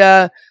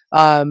Media.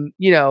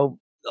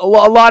 A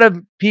lot of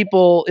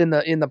people in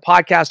the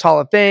podcast Hall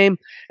of Fame.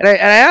 And I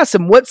asked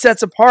them, what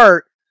sets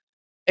apart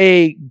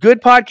a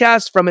good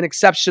podcast from an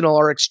exceptional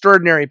or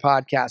extraordinary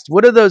podcast?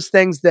 What are those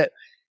things that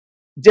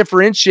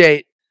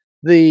differentiate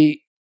the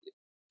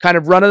kind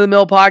of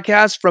run-of-the-mill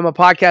podcast from a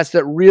podcast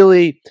that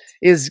really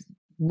is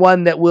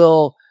one that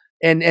will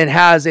and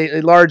has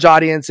a large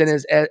audience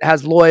and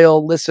has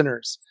loyal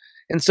listeners?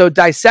 And so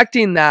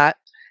dissecting that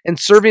and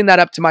serving that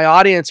up to my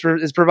audience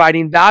is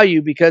providing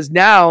value, because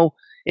now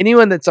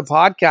anyone that's a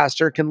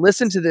podcaster can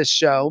listen to this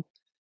show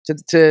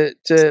to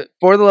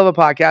For the Love of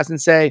Podcast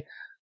and say,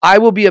 I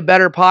will be a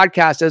better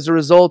podcast as a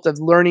result of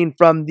learning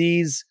from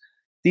these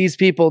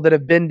people that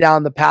have been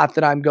down the path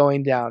that I'm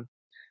going down.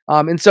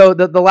 And so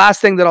the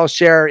last thing that I'll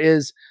share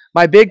is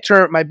my big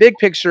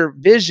picture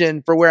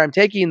vision for where I'm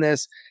taking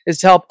this is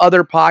to help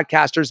other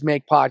podcasters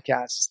make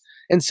podcasts.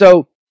 And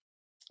so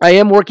I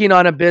am working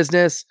on a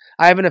business.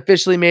 I haven't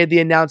officially made the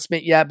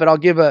announcement yet, but I'll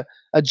give a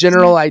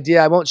general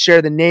idea. I won't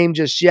share the name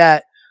just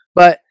yet,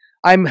 but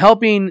I'm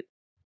helping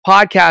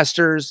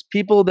podcasters,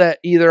 people that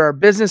either are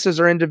businesses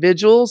or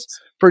individuals,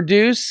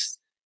 produce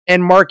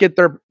and market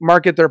their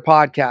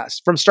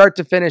podcast from start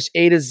to finish,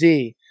 A to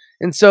Z.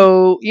 And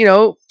so,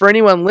 for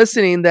anyone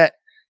listening that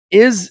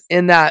is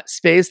in that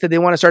space that they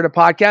want to start a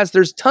podcast,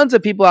 there's tons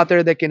of people out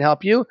there that can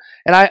help you.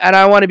 And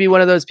I want to be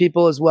one of those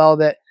people as well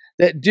that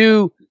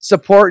do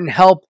support and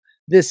help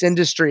this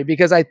industry,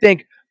 because I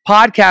think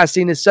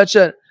podcasting is such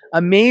a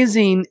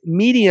amazing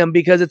medium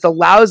because it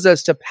allows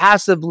us to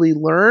passively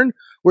learn,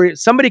 where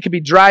somebody could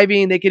be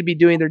driving, they could be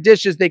doing their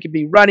dishes, they could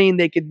be running,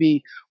 they could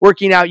be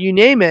working out, you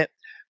name it.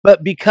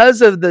 But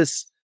because of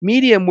this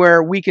medium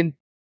where we can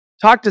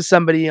talk to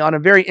somebody on a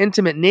very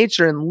intimate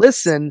nature and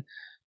listen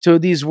to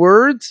these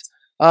words,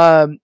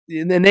 and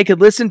they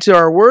could listen to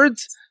our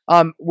words,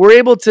 we're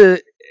able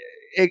to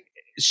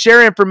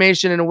share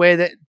information in a way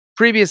that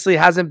previously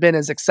hasn't been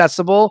as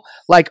accessible,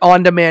 like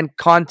on-demand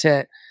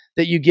content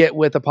that you get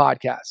with a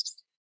podcast.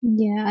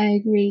 Yeah, I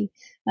agree.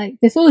 Like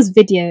before it was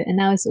video and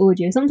now it's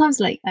audio. Sometimes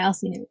like I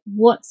ask,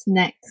 what's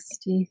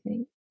next, do you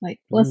think? Like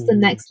what's the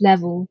next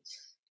level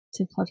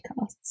to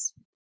podcasts?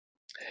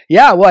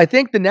 Yeah, well, I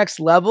think the next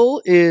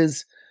level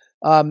is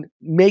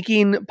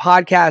making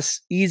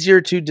podcasts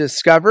easier to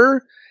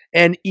discover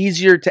and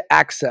easier to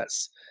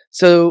access.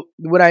 So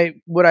what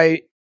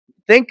I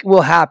think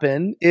will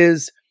happen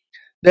is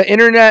the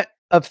Internet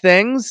of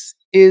Things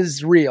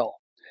is real.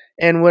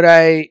 And when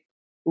I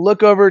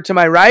look over to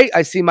my right,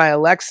 I see my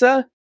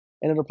Alexa,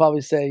 and it'll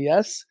probably say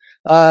yes,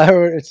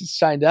 or it's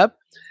shined up.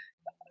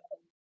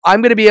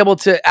 I'm going to be able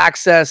to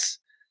access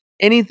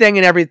anything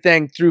and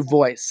everything through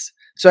voice.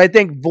 So I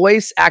think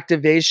voice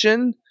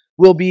activation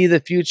will be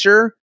the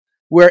future,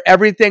 where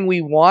everything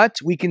we want,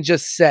 we can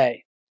just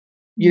say.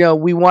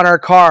 We want our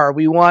car,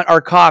 we want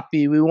our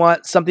coffee, we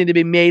want something to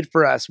be made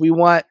for us, we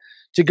want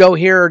to go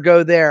here or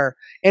go there,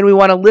 and we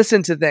want to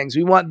listen to things.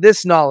 We want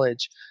this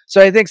knowledge.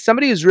 So I think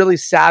somebody who's really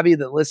savvy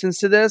that listens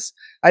to this,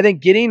 I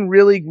think getting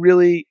really,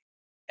 really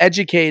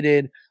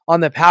educated on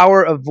the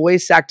power of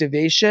voice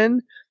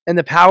activation and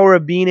the power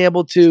of being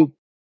able to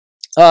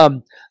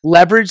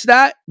leverage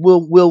that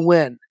will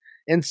win.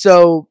 And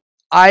so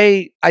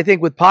I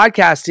think with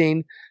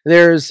podcasting,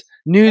 there's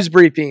news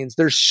briefings,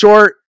 there's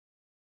short,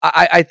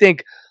 I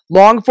think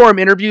long form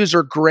interviews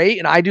are great.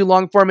 And I do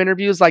long form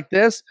interviews like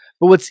this,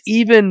 but what's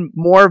even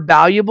more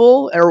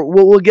valuable, or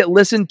what will get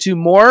listened to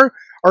more,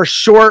 are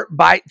short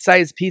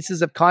bite-sized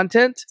pieces of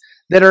content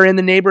that are in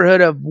the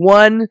neighborhood of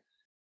 1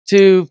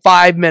 to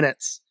 5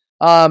 minutes.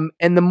 And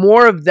the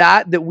more of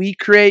that we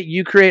create,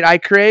 you create, I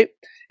create,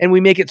 and we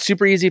make it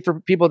super easy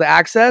for people to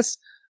access,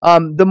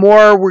 the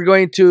more we're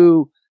going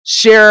to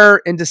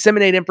share and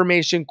disseminate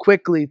information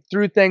quickly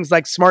through things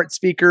like smart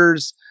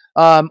speakers,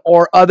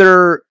 or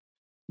other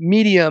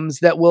mediums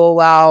that will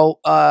allow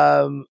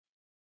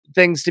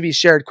things to be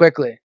shared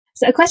quickly.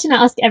 So a question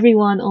I ask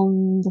everyone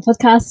on the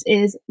podcast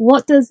is,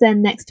 what does their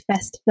next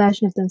best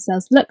version of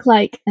themselves look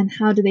like, and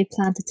how do they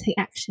plan to take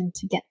action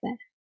to get there?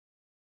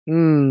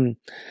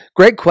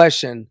 Great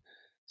question.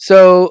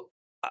 So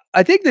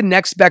I think the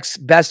next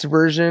best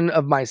version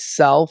of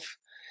myself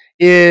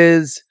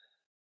is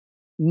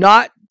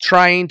not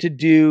trying to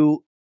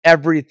do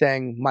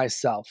everything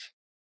myself.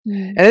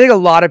 And I think a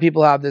lot of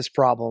people have this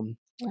problem,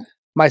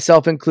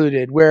 myself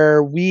included,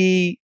 where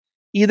we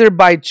either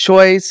by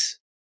choice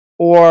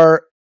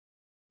or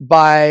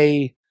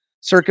by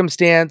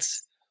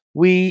circumstance,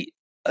 we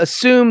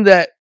assume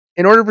that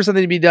in order for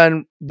something to be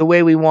done the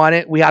way we want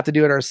it, we have to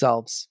do it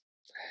ourselves.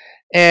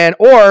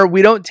 Or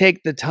we don't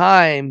take the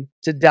time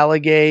to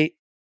delegate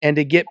and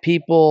to get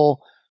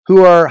people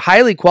who are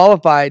highly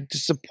qualified to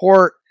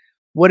support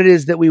what it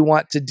is that we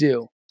want to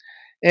do.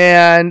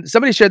 And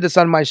somebody shared this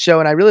on my show,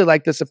 and I really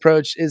like this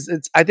approach.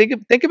 Think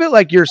of it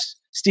like you're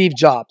Steve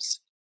Jobs.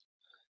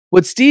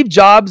 Would Steve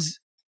Jobs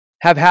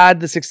have had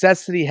the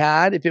success that he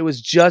had if it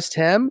was just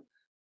him?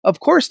 Of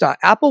course not.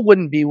 Apple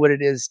wouldn't be what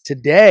it is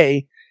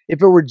today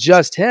if it were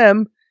just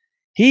him.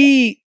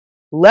 He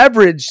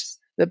leveraged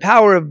the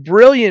power of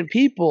brilliant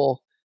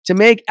people to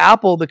make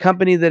Apple the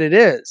company that it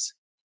is.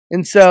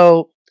 And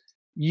so,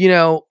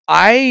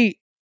 I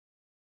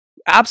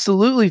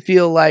absolutely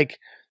feel like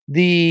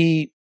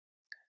the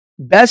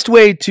best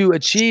way to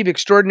achieve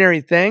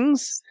extraordinary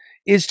things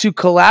is to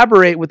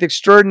collaborate with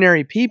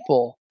extraordinary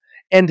people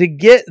and to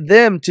get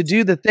them to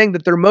do the thing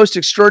that they're most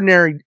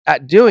extraordinary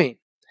at doing.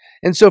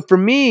 And so for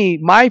me,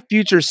 my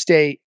future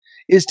state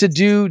is to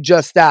do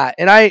just that.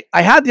 And I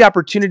had the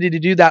opportunity to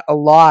do that a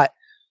lot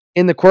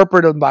in the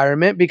corporate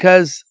environment,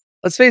 because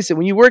let's face it,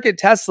 when you work at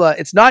Tesla,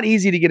 it's not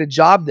easy to get a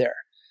job there.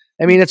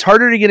 I mean, it's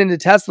harder to get into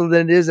Tesla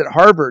than it is at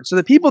Harvard. So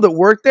the people that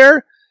work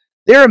there,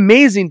 they're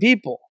amazing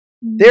people.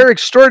 They're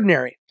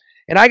extraordinary.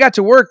 And I got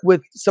to work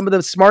with some of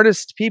the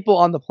smartest people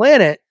on the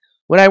planet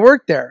when I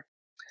worked there.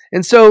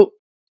 And so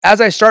as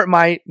I start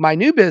my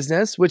new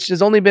business, which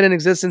has only been in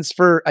existence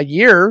for a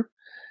year,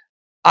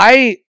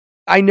 I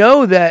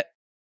know that,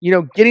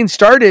 getting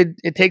started,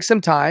 it takes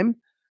some time,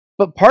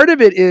 but part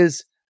of it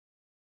is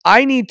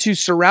I need to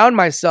surround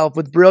myself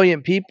with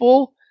brilliant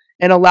people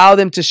and allow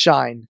them to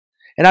shine.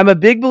 And I'm a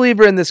big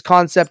believer in this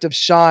concept of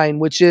shine,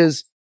 which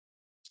is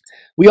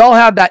we all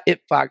have that it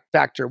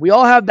factor. We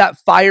all have that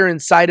fire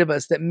inside of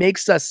us that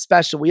makes us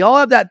special. We all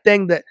have that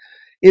thing that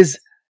is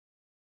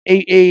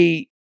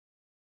a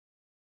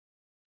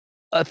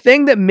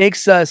thing that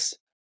makes us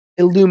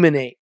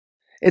illuminate.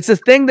 It's a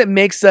thing that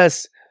makes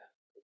us,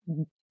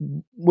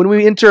 when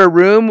we enter a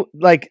room,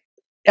 like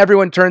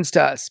everyone turns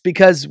to us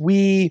because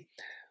we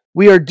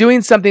are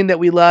doing something that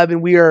we love,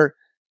 and we are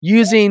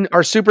using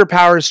our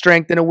superpower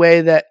strength in a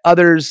way that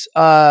others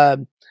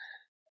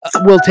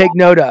will take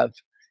note of.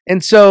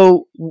 And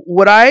so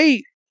what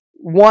I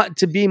want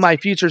to be my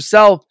future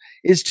self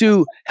is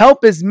to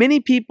help as many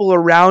people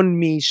around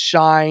me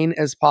shine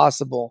as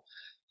possible,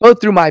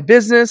 both through my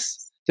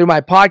business, through my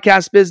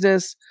podcast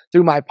business,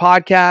 through my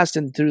podcast,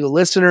 and through the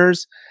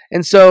listeners.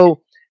 And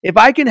so if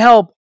I can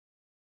help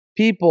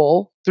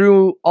people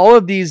through all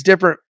of these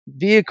different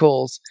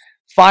vehicles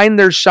find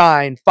their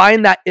shine,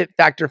 find that it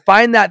factor,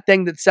 find that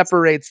thing that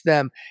separates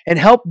them, and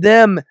help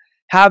them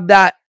have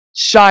that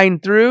shine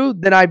through,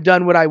 then I've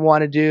done what I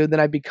want to do. Then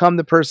I become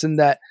the person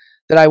that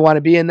I want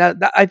to be. And that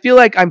I feel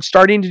like I'm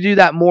starting to do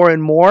that more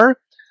and more.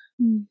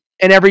 And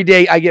every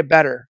day I get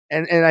better.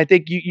 And I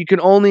think you can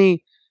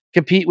only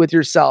compete with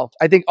yourself.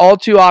 I think all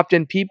too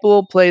often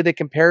people play the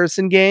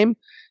comparison game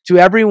to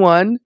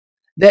everyone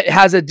that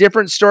has a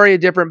different story, a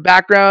different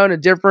background, a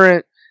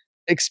different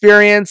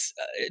experience,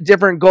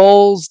 different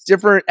goals,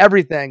 different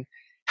everything.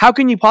 How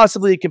can you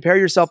possibly compare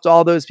yourself to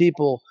all those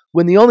people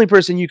when the only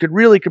person you could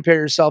really compare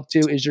yourself to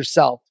is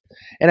yourself?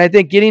 And I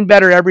think getting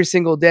better every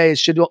single day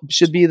should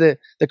be the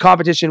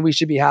competition we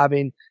should be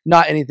having,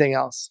 not anything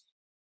else.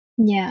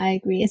 Yeah, I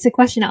agree. It's a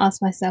question I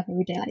ask myself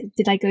every day. Like,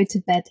 did I go to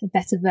bed a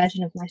better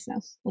version of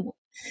myself or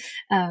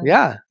not?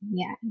 Yeah,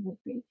 I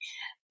agree.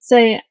 So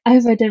I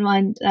hope I don't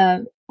mind.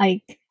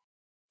 Like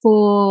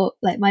for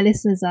like my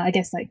listeners are, I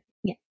guess, like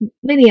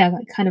many are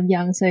like kind of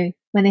young. So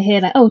when they hear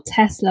like, oh,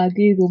 Tesla,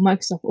 Google,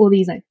 Microsoft, all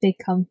these like big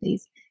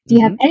companies, do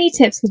you have any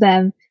tips for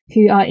them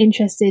who are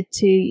interested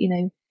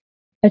to,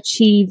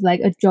 achieve like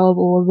a job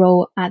or a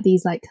role at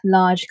these like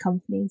large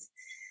companies?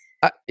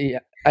 Yeah,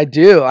 I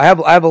do. I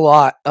have a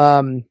lot.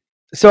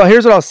 So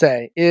here's what I'll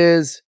say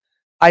is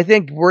I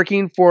think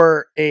working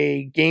for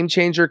a game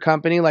changer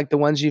company like the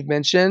ones you've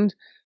mentioned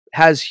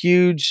has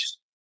huge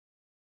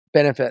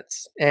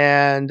benefits.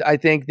 And I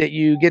think that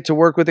you get to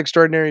work with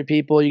extraordinary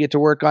people, you get to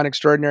work on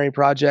extraordinary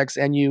projects,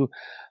 and you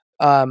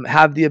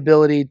have the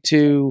ability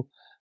to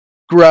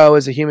grow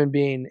as a human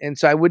being. And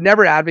so I would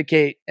never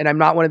advocate, and I'm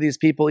not one of these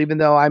people, even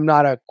though I'm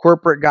not a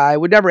corporate guy, I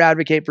would never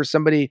advocate for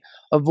somebody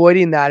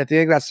avoiding that if they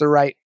think that's the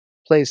right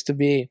place to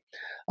be.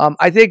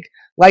 I think,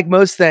 like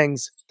most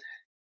things,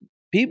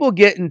 people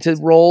get into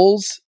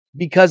roles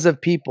because of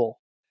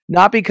people,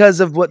 not because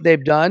of what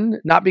they've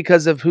done, not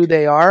because of who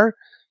they are,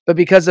 but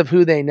because of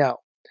who they know.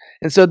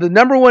 And so the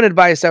number one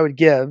advice I would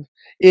give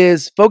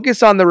is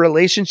focus on the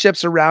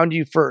relationships around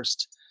you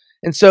first.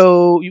 And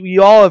so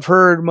you all have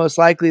heard most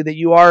likely that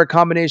you are a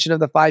combination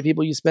of the 5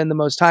 people you spend the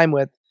most time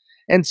with.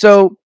 And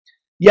so,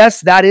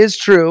 yes, that is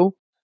true.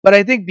 But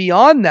I think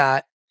beyond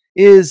that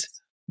is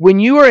when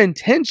you are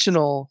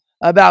intentional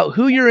about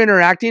who you're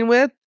interacting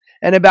with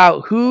and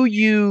about who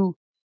you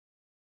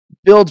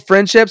build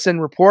friendships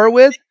and rapport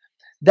with,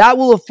 that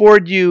will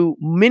afford you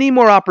many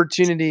more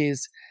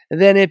opportunities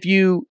than if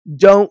you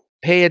don't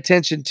pay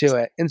attention to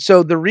it. And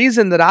so the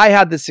reason that I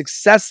had the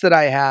success that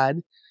I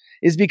had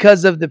is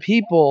because of the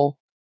people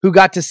who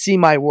got to see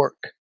my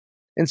work.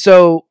 And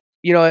so,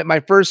 at my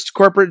first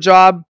corporate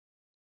job,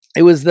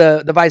 it was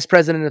the vice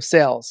president of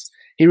sales.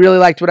 He really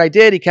liked what I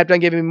did. He kept on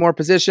giving me more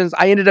positions.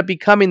 I ended up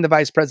becoming the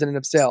vice president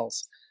of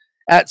sales.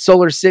 At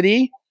Solar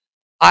City,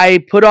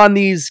 I put on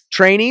these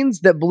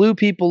trainings that blew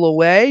people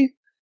away,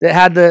 that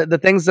had the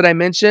things that I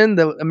mentioned,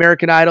 the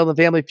American Idol, the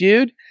Family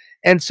Feud.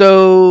 And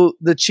so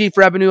the chief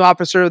revenue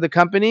officer of the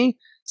company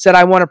said,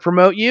 I want to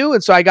promote you.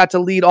 And so I got to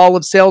lead all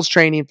of sales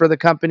training for the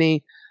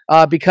company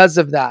because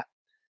of that.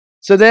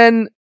 So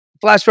then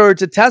flash forward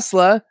to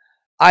Tesla,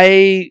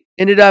 I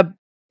ended up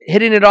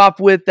hitting it off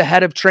with the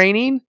head of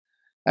training,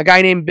 a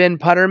guy named Ben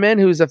Putterman,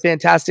 who's a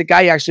fantastic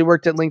guy. He actually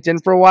worked at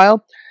LinkedIn for a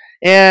while.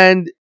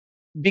 And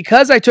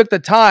because I took the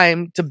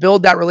time to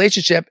build that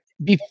relationship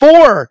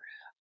before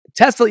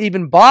Tesla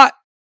even bought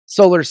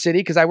Solar City,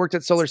 because I worked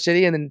at Solar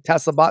City and then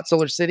Tesla bought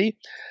Solar City,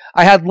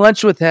 I had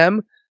lunch with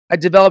him. I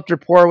developed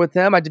rapport with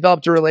him. I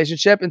developed a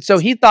relationship. And so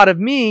he thought of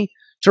me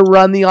to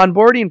run the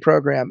onboarding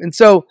program. And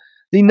so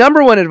the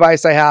number one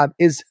advice I have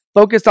is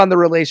focus on the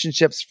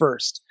relationships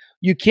first.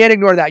 You can't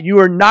ignore that. You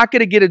are not going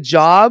to get a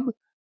job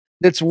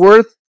that's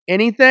worth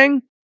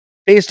anything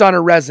based on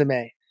a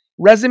resume.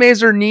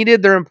 Resumes are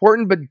needed. They're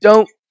important, but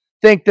don't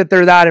think that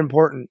they're that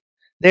important.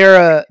 They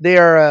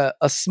are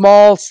a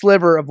small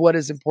sliver of what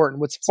is important.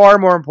 What's far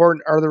more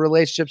important are the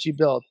relationships you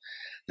build.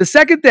 The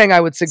second thing I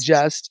would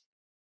suggest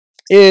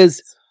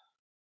is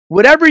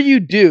whatever you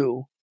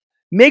do,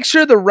 make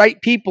sure the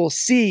right people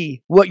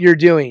see what you're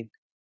doing.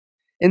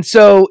 And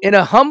so in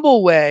a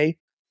humble way,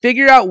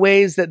 figure out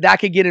ways that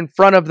could get in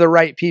front of the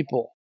right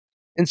people.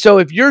 And so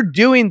if you're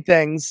doing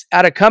things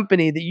at a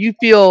company that you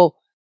feel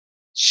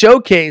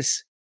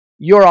showcase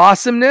your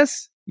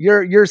awesomeness,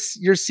 your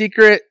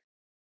secret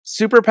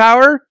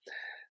superpower,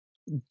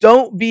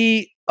 don't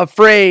be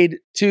afraid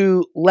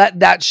to let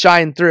that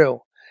shine through.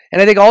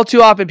 And I think all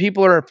too often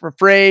people are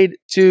afraid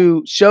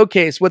to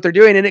showcase what they're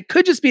doing. And it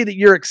could just be that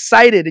you're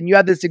excited and you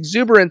have this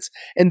exuberance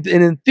and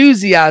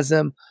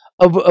enthusiasm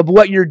of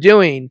what you're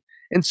doing.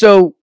 And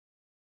so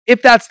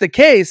if that's the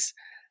case,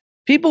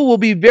 people will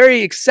be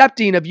very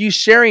accepting of you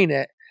sharing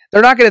it.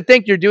 They're not going to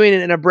think you're doing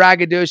it in a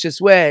braggadocious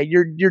way.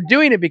 You're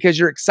doing it because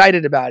you're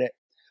excited about it.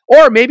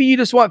 Or maybe you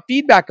just want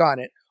feedback on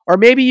it. Or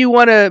maybe you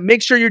want to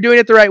make sure you're doing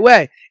it the right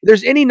way.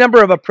 There's any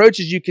number of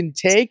approaches you can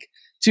take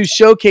to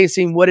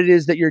showcasing what it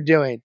is that you're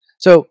doing.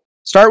 So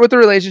start with the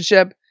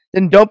relationship,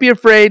 then don't be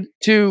afraid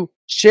to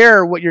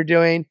share what you're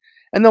doing.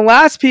 And the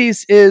last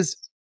piece is,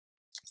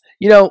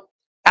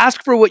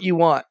 ask for what you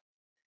want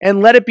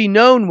and let it be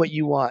known what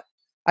you want.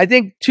 I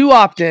think too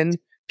often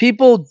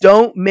people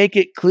don't make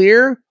it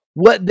clear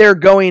what they're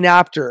going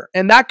after.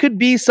 And that could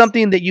be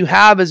something that you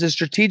have as a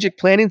strategic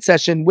planning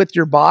session with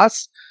your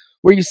boss,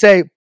 where you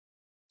say,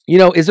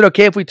 is it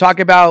okay if we talk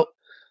about,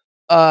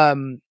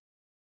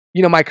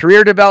 my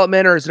career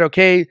development, or is it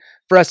okay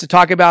for us to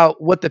talk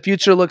about what the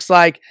future looks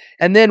like?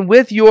 And then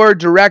with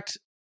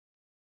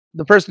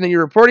the person that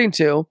you're reporting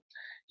to,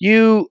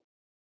 you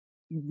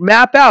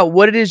map out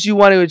what it is you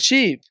want to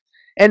achieve.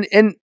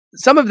 And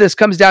some of this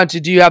comes down to,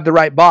 do you have the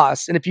right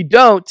boss? And if you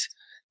don't,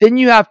 then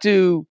you have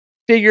to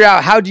figure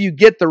out, how do you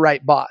get the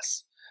right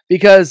boss?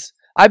 Because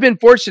I've been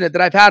fortunate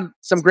that I've had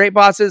some great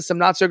bosses, some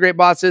not so great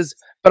bosses,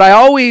 but I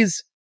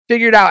always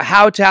figured out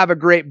how to have a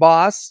great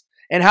boss,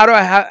 and how do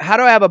I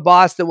have a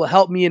boss that will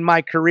help me in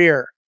my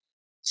career,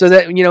 so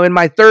that, in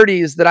my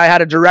 30s, that I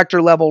had a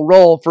director level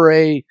role for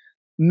a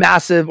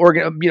massive,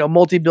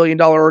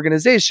 multi-billion-dollar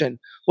organization.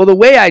 Well, the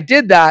way I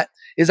did that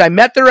is I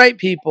met the right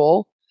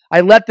people. I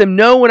let them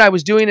know when I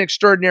was doing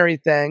extraordinary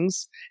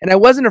things, and I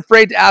wasn't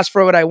afraid to ask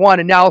for what I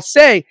wanted. Now, I'll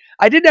say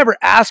I did never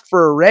ask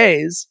for a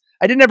raise.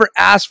 I did never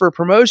ask for a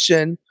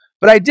promotion,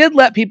 but I did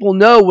let people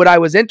know what I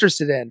was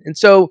interested in. And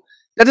so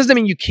that doesn't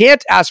mean you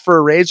can't ask for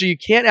a raise or you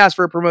can't ask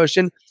for a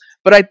promotion,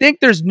 but I think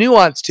there's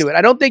nuance to it.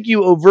 I don't think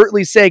you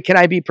overtly say, can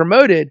I be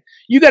promoted?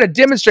 You got to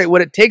demonstrate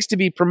what it takes to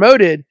be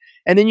promoted,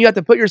 and then you have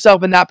to put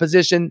yourself in that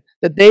position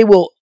that they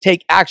will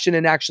take action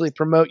and actually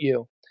promote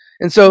you.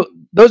 And so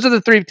those are the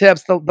 3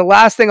 tips. The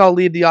last thing I'll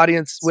leave the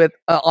audience with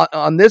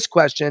on this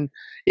question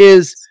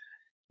is,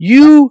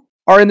 you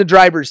are in the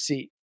driver's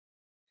seat.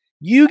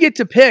 You get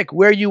to pick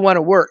where you want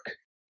to work.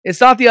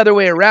 It's not the other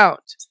way around,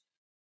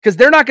 because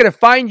they're not going to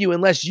find you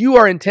unless you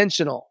are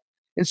intentional.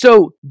 And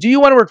so, do you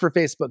want to work for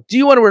Facebook? Do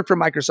you want to work for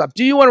Microsoft?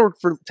 Do you want to work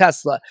for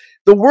Tesla?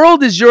 The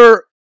world is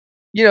your,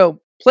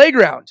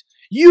 playground.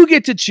 You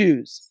get to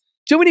choose.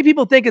 Too many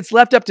people think it's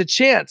left up to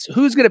chance.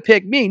 Who's going to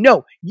pick me?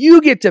 No,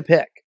 you get to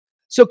pick.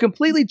 So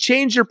completely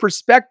change your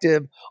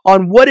perspective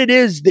on what it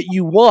is that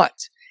you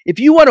want. If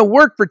you want to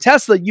work for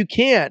Tesla, you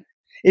can.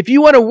 If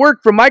you want to work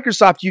for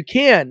Microsoft, you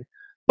can.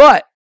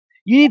 But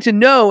you need to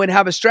know and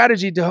have a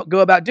strategy to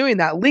go about doing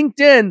that.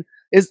 LinkedIn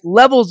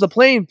levels the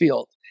playing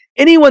field.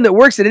 Anyone that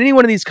works at any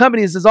one of these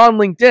companies is on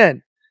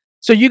LinkedIn.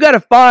 So you got to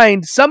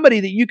find somebody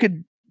that you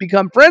could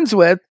become friends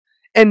with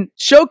and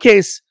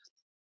showcase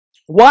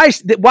why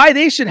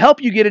they should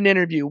help you get an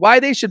interview, why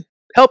they should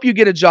help you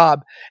get a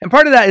job. And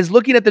part of that is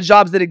looking at the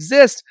jobs that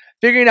exist,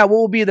 figuring out what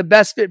will be the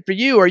best fit for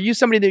you. Are you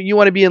somebody that you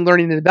want to be in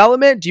learning and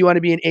development? Do you want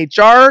to be in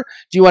HR?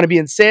 Do you want to be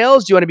in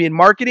sales? Do you want to be in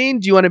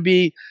marketing?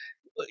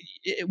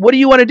 What do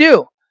you want to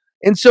do?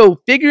 And so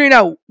figuring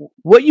out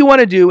what you want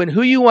to do and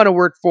who you want to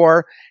work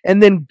for,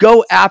 and then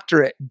go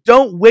after it.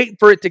 Don't wait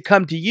for it to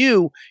come to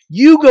you.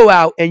 You go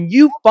out and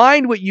you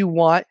find what you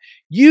want.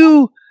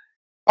 You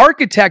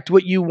architect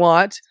what you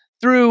want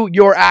through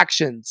your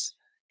actions.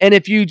 And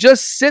if you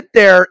just sit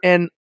there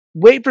and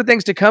wait for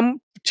things to come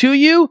to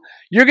you,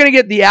 you're going to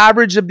get the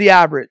average of the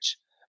average.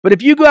 But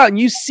if you go out and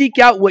you seek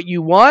out what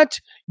you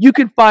want, you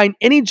can find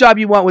any job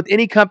you want with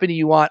any company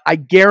you want. I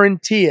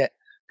guarantee it,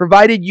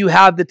 provided you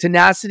have the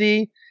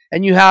tenacity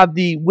and you have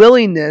the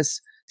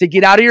willingness to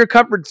get out of your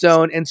comfort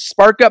zone and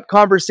spark up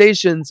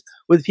conversations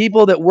with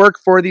people that work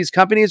for these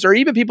companies, or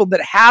even people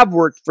that have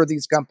worked for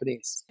these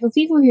companies. For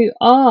people who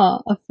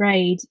are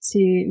afraid to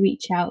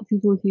reach out,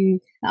 people who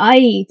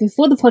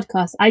before the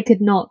podcast, I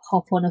could not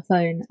hop on a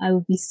phone. I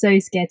would be so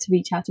scared to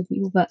reach out to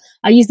people, but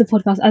I use the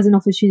podcast as an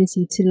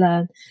opportunity to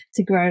learn,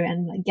 to grow,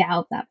 and get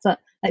out of that.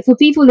 But for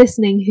people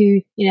listening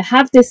who,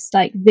 have this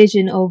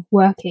vision of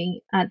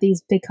working at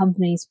these big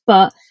companies,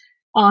 but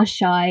are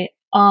shy,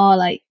 are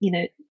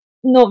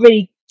not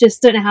really,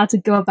 just don't know how to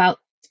go about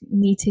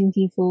meeting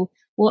people,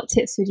 what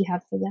tips would you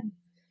have for them?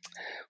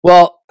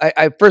 Well,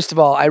 I first of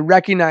all, I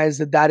recognize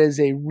that is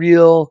a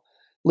real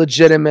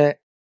legitimate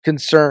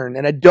concern,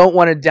 and I don't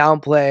want to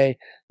downplay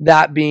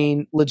that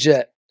being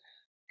legit.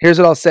 Here's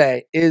what I'll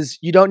say is,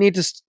 you don't need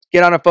to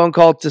get on a phone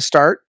call to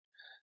start.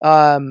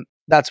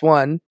 That's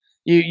one.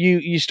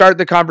 You start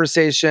the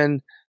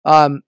conversation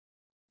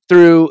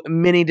through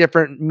many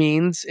different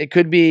means. It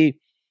could be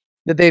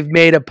that they've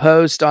made a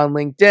post on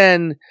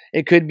LinkedIn.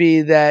 It could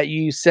be that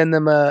you send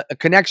them a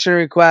connection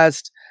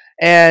request,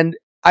 and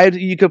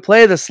you could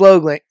play the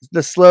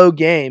slow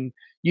game.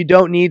 You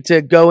don't need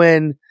to go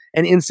in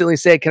and instantly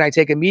say, can I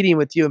take a meeting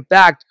with you? In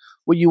fact,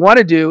 what you want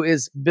to do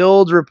is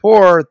build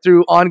rapport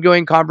through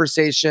ongoing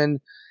conversation.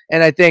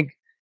 And I think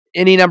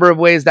any number of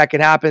ways that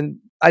can happen.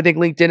 I think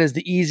LinkedIn is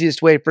the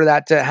easiest way for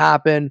that to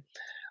happen.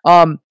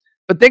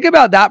 But But think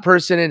about that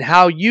person and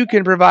how you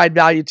can provide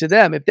value to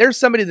them. If there's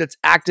somebody that's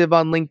active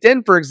on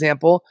LinkedIn, for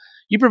example,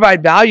 you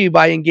provide value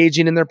by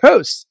engaging in their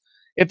posts.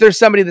 If there's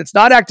somebody that's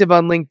not active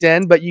on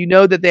LinkedIn, but you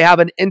know that they have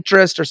an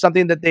interest or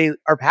something that they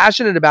are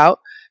passionate about,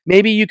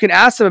 maybe you can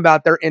ask them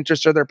about their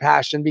interest or their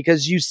passion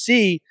because you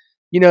see,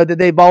 that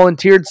they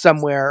volunteered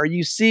somewhere, or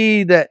you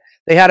see that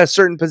they had a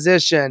certain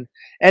position.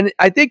 And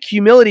I think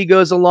humility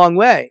goes a long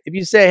way. If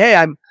you say, hey,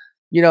 I'm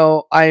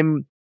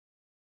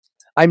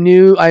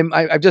new,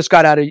 I've just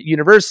got out of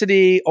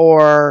university,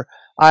 or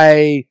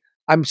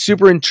I'm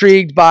super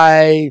intrigued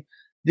by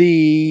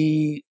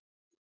the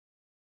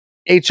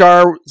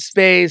HR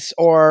space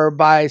or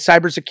by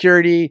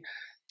cybersecurity.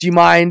 Do you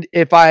mind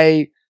if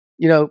I,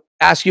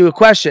 ask you a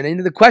question?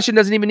 And the question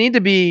doesn't even need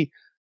to be,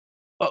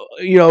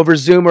 over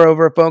Zoom or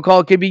over a phone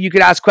call. It could be, you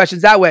could ask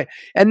questions that way.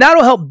 And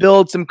that'll help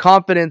build some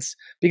confidence,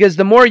 because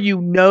the more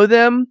you know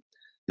them,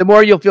 the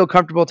more you'll feel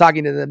comfortable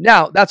talking to them.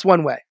 Now, that's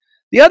one way.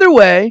 The other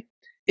way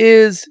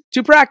is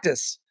to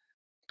practice.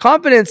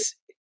 Confidence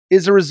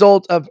is a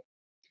result of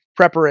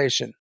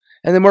preparation.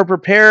 And the more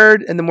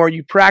prepared and the more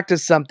you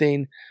practice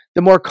something,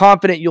 the more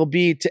confident you'll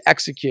be to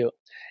execute.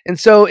 And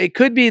so it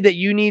could be that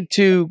you need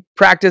to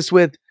practice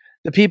with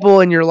the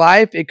people in your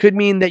life. It could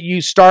mean that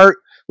you start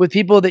with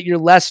people that you're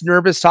less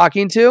nervous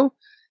talking to.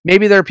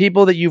 Maybe there are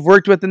people that you've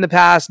worked with in the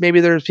past.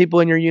 Maybe there's people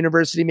in your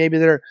university. Maybe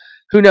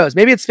who knows?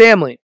 Maybe it's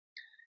family.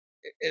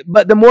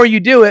 But the more you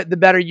do it, the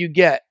better you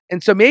get.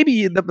 And so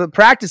maybe the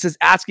practice is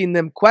asking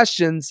them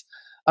questions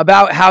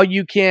about how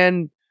you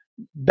can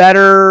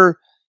better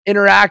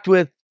interact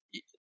with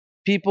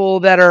people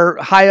that are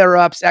higher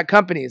ups at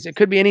companies. It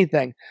could be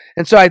anything.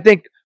 And so I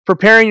think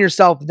preparing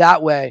yourself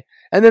that way.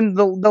 And then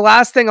the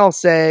last thing I'll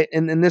say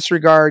in this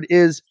regard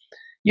is,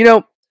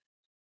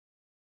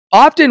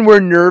 often we're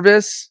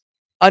nervous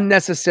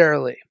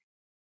unnecessarily.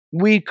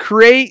 We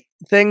create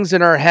things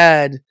in our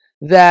head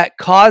that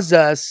cause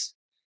us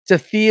to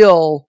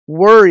feel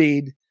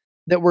worried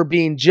that we're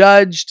being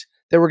judged,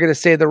 that we're going to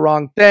say the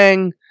wrong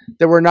thing,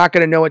 that we're not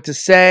going to know what to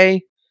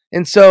say.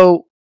 And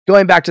so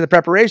going back to the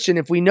preparation,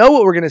 if we know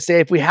what we're going to say,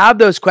 if we have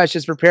those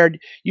questions prepared,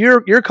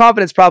 your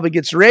confidence probably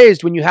gets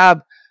raised when you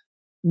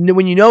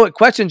know what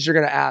questions you're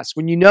going to ask,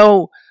 when you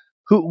know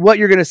what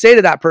you're going to say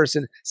to that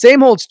person.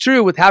 Same holds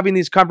true with having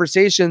these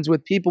conversations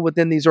with people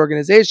within these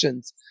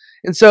organizations.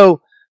 And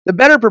so the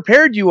better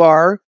prepared you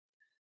are,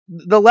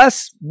 the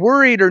less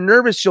worried or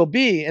nervous you'll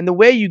be. And the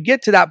way you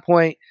get to that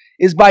point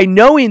is by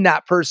knowing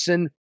that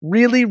person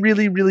really,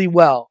 really, really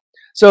well.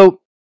 So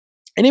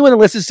anyone that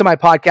listens to my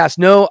podcast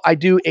know I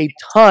do a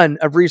ton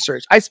of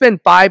research. I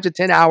spend 5 to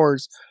 10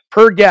 hours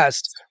per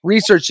guest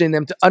researching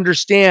them to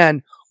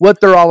understand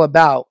what they're all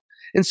about.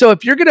 And so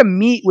if you're going to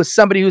meet with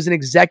somebody who's an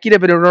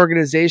executive at an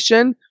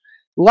organization,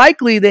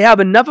 likely they have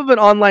enough of an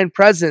online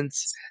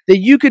presence that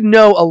you could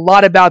know a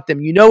lot about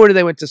them. You know where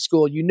they went to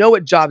school. You know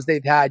what jobs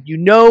they've had. You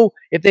know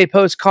if they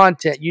post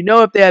content. You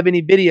know if they have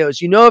any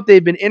videos. You know if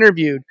they've been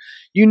interviewed.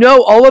 You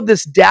know all of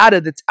this data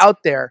that's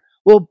out there.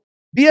 Well,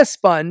 be a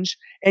sponge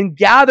and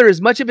gather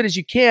as much of it as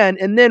you can,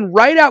 and then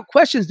write out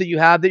questions that you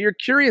have that you're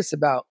curious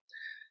about.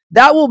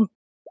 That will,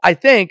 I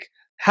think,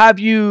 have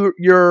your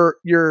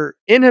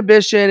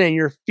inhibition and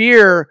your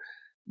fear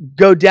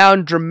go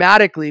down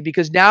dramatically,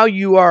 because now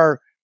you are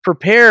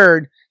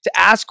prepared to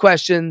ask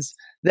questions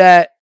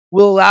that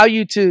will allow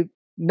you to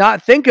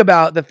not think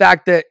about the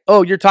fact that,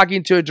 you're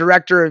talking to a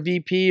director, a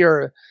VP, or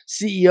a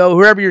CEO,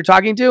 whoever you're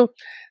talking to.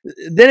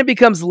 Then it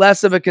becomes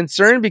less of a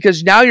concern,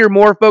 because now you're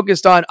more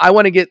focused on, I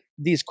want to get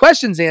these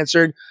questions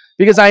answered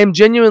because I am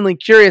genuinely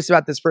curious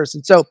about this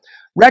person. So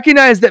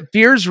recognize that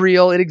fear is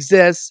real. It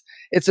exists.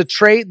 It's a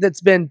trait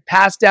that's been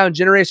passed down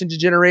generation to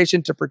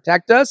generation to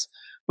protect us,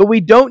 but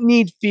we don't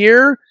need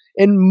fear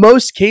in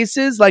most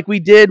cases like we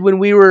did when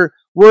we were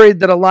worried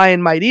that a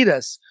lion might eat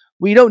us.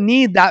 We don't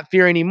need that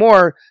fear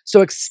anymore.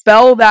 So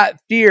expel that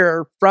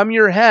fear from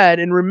your head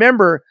and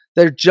remember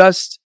they're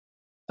just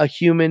a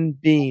human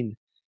being.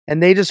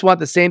 And they just want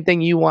the same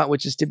thing you want,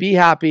 which is to be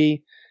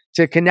happy,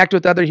 to connect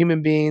with other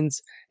human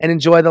beings, and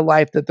enjoy the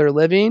life that they're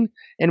living.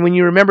 And when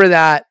you remember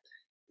that,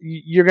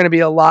 you're going to be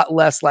a lot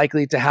less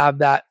likely to have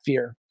that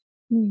fear.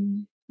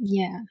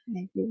 Yeah,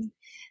 I agree.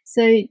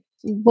 So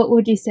what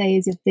would you say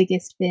is your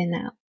biggest fear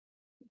now?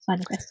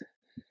 Final question.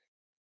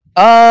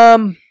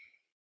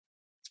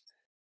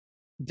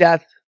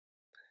 Death.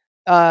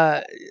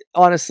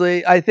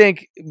 Honestly, I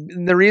think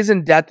the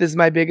reason death is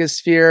my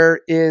biggest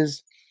fear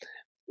is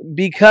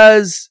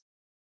because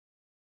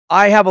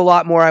I have a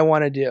lot more I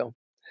want to do.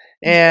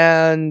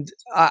 And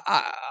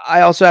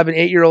I also have an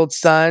 8-year-old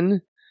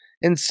son.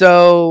 And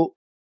so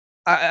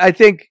I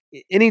think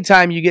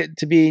anytime you get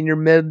to be in your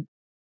mid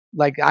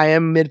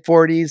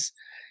 40s,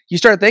 you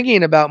start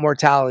thinking about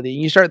mortality.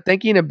 You start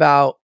thinking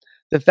about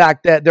the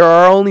fact that there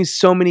are only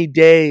so many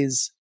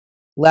days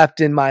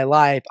left in my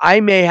life. I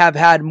may have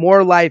had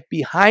more life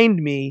behind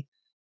me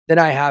than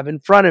I have in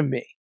front of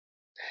me.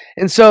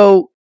 And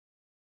so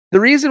the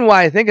reason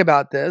why I think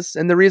about this,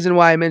 and the reason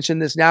why I mention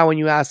this now when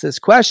you ask this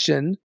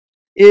question,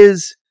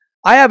 is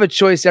I have a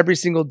choice every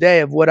single day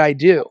of what I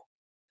do.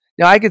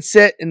 Now I could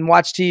sit and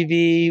watch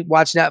TV,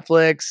 watch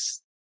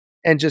Netflix,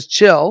 and just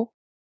chill,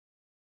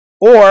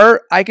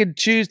 or I could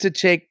choose to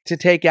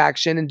take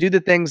action and do the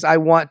things I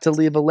want to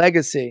leave a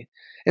legacy.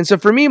 And so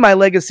for me, my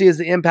legacy is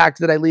the impact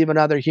that I leave on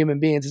other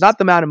human beings. It's not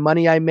the amount of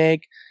money I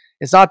make.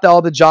 It's not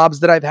all the jobs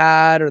that I've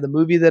had or the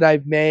movie that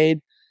I've made.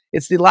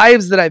 It's the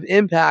lives that I've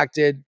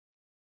impacted,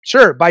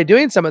 sure, by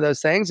doing some of those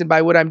things and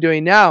by what I'm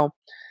doing now.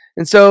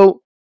 And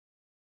so,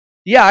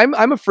 yeah,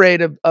 I'm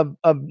afraid of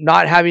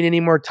not having any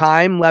more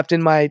time left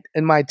in my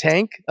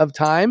tank of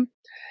time,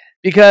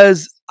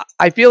 because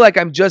I feel like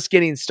I'm just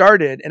getting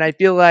started, and I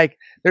feel like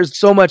there's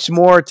so much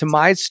more to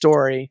my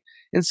story.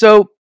 And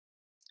so,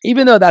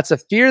 even though that's a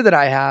fear that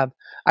I have,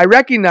 I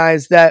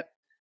recognize that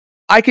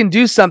I can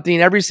do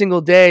something every single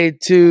day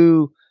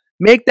to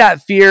make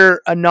that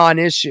fear a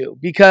non-issue.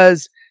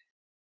 Because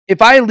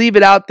if I leave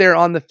it out there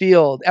on the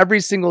field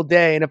every single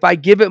day, and if I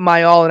give it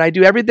my all and I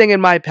do everything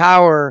in my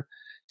power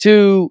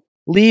to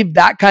leave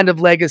that kind of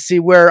legacy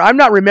where I'm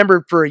not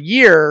remembered for a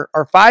year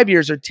or 5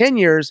 years or 10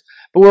 years,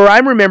 but where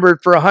I'm remembered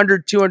for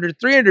 100, 200,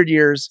 300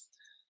 years,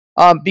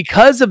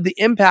 because of the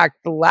impact,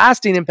 the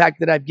lasting impact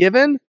that I've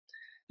given,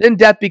 then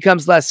death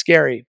becomes less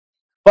scary.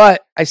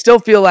 But I still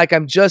feel like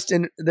I'm just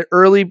in the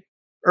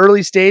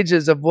early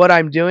stages of what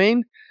I'm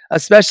doing,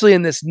 especially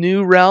in this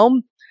new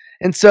realm.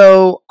 And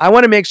so I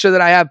want to make sure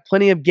that I have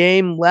plenty of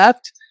game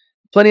left,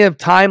 plenty of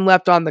time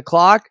left on the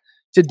clock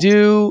to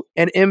do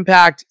and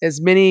impact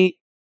as many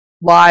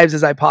lives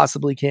as I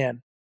possibly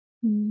can.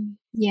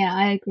 Yeah,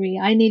 I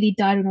agree. I nearly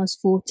died when I was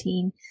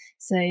 14.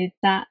 So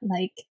that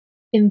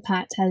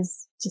impact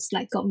has just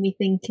got me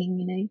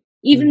thinking,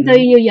 even though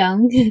you're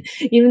young,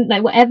 even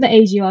whatever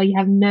age you are, you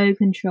have no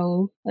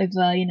control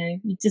over,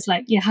 you just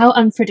how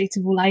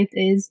unpredictable life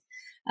is.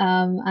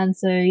 And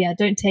so, yeah,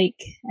 don't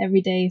take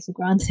every day for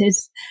granted.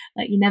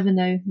 You never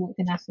know what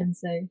can happen.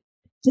 So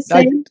just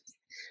saying.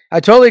 I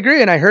totally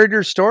agree. And I heard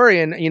your story,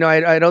 and,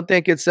 I don't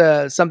think it's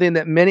something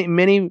that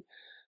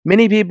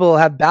many people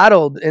have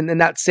battled in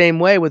that same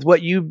way with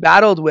what you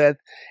battled with.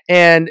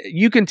 And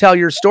you can tell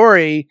your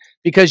story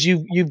because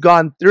you've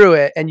gone through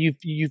it, and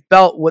you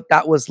felt what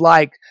that was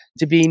like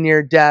to be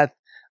near death.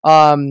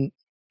 And,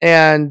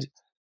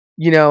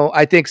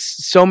 I think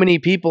so many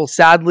people,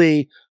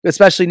 sadly,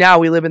 especially now,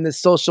 we live in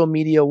this social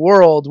media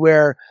world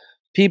where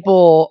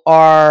people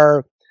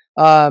are,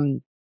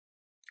 and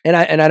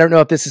I don't know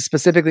if this is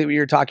specifically what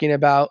you're talking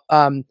about,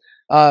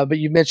 but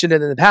you mentioned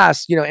it in the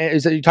past,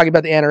 is that you're talking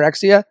about the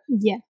anorexia?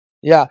 Yeah.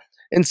 Yeah.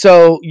 And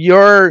so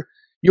your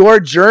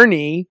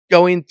journey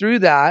going through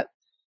that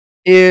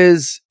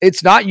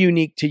it's not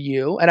unique to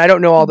you. And I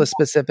don't know all the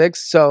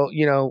specifics. So,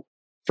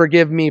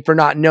 forgive me for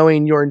not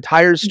knowing your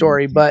entire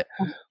story. But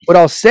what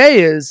I'll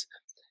say is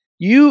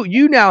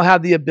you now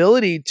have the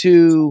ability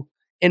to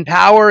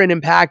empower and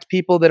impact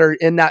people that are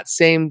in that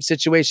same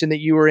situation that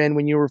you were in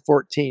when you were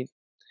 14.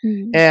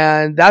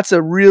 And that's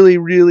a really,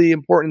 really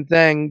important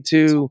thing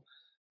to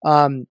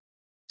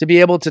be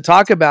able to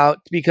talk about,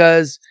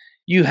 because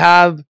you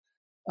have,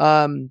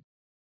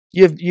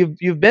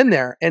 you've been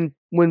there. And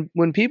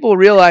when people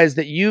realize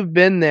that you've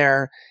been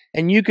there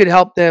and you could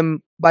help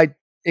them by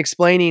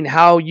explaining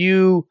how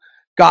you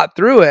got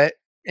through it.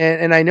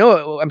 And I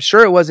know I'm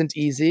sure it wasn't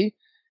easy.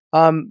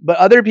 But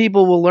other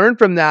people will learn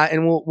from that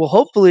and will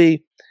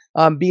hopefully,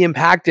 be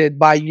impacted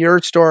by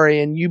your story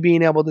and you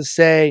being able to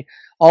say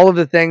all of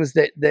the things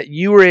that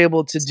you were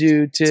able to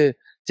do to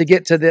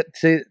get to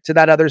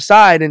that other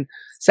side. And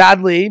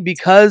sadly,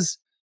 because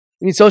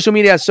social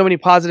media has so many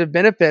positive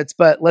benefits,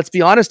 but let's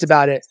be honest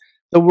about it.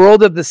 The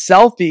world of the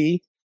selfie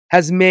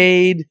has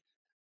made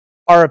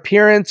our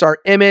appearance, our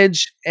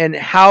image, and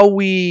how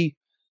we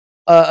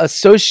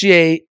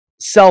associate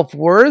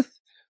self-worth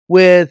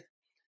with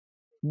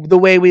the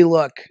way we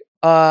look.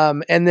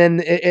 And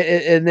then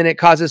it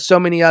causes so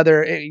many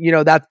other,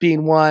 that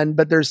being one,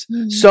 but there's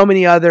so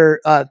many other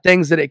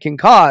things that it can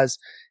cause.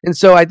 And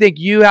so I think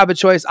you have a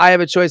choice. I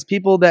have a choice.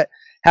 People that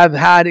have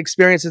had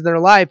experiences in their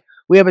life,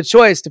 we have a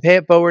choice to pay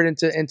it forward and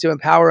to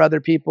empower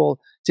other people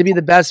to be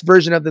the best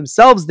version of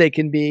themselves they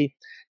can be,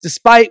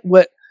 despite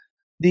what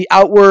the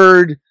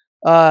outward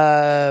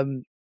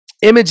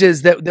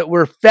images that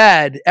we're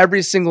fed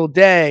every single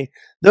day.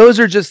 Those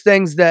are just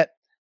things that,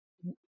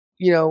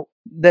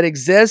 that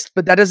exist,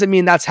 but that doesn't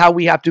mean that's how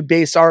we have to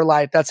base our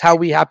life. That's how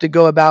we have to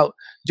go about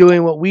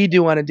doing what we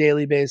do on a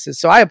daily basis.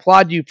 So I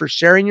applaud you for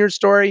sharing your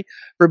story,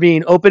 for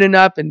being open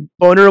enough and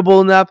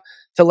vulnerable enough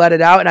to let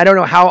it out. And I don't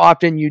know how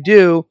often you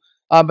do,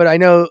 but I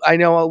know,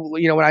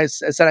 when I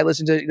said I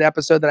listened to the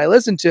episode that I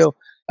listened to,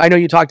 I know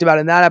you talked about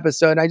in that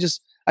episode. And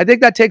I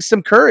think that takes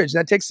some courage.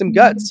 That takes some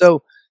guts.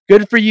 So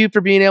good for you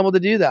for being able to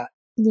do that.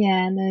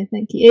 Yeah, no,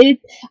 thank you.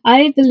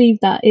 I believe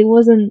that it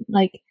wasn't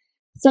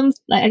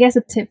I guess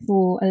a tip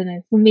for, I don't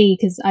know, for me,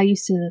 because I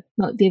used to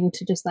not be able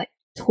to just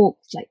talk,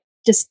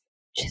 just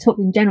talk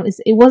in general.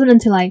 It wasn't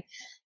until I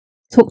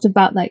talked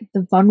about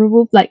the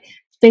vulnerable,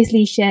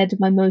 basically shared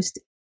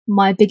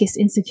my biggest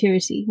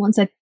insecurity. Once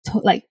I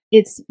talk,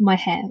 it's my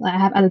hair. I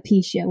have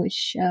alopecia,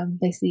 which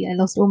basically I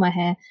lost all my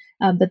hair.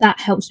 But that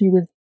helps me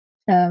with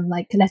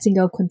like letting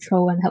go of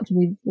control and helped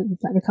me with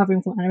like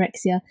recovering from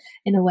anorexia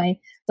in a way.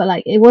 But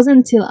like it wasn't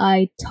until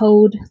I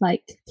told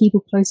like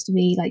people close to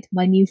me, like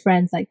my new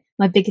friends, like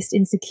my biggest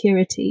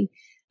insecurity,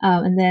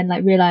 and then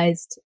like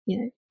realized, you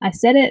know, I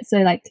said it. So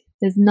like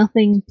there's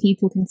nothing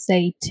people can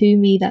say to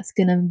me that's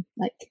gonna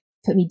like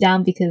put me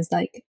down, because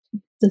like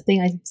the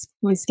thing I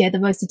was scared the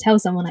most to tell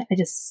someone, I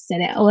just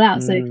said it all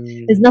out. So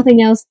there's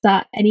nothing else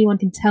that anyone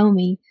can tell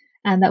me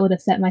and that would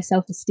affect my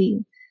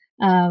self-esteem.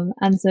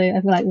 And so I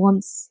feel like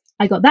once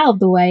I got that out of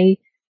the way,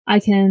 I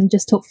can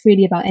just talk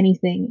freely about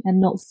anything and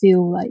not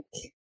feel like,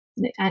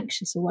 you know,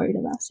 anxious or worried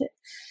about it.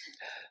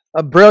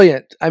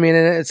 Brilliant. I mean,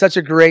 and it's such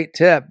a great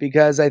tip,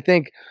 because I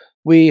think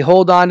we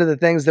hold on to the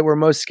things that we're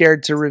most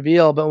scared to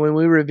reveal, but when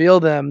we reveal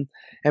them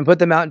and put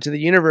them out into the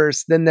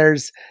universe, then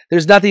there's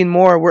nothing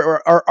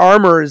more. Our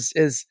armor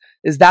is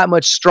that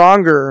much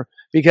stronger,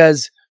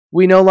 because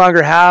we no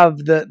longer have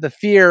the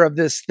fear of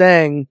this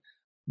thing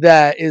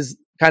that is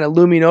kind of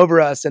looming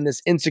over us, and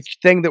this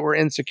thing that we're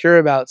insecure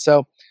about.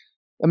 So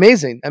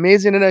amazing. And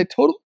I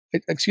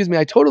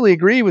totally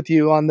agree with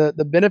you on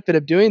the benefit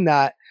of doing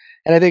that.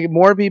 And I think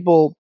more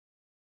people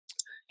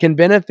can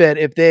benefit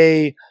if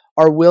they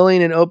are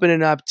willing and open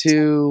enough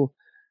to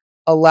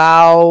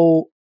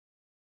allow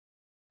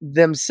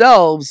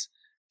themselves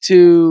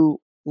to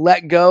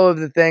let go of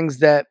the things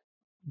that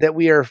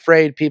we are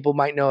afraid people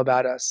might know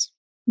about us.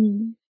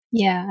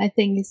 Yeah, I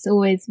think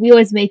we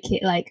always make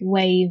it like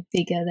way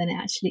bigger than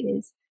it actually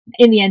is.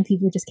 In the end,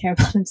 people just care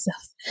about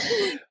themselves.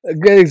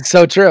 It's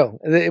so true.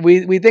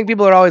 We think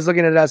people are always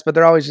looking at us, but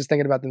they're always just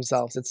thinking about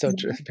themselves. It's so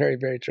true. Very,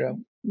 very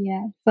true.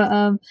 Yeah. But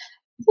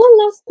one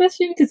last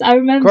question, because I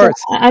remember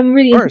I'm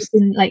really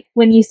interested in, like,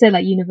 when you said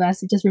like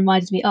universe, it just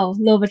reminded me,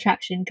 law of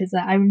attraction, because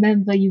I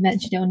remember you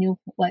mentioned it on your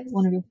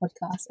one of your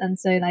podcasts. And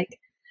so like,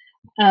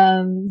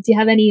 do you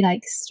have any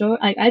like story?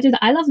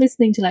 I love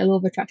listening to like law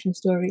of attraction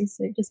stories,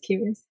 so just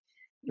curious.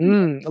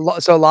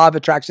 So law of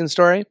attraction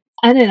story.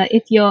 I know, like,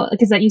 if you're,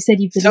 because like you said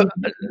you believe.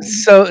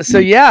 So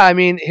yeah, I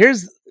mean,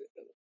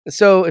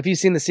 so if you've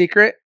seen The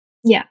Secret.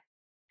 Yeah.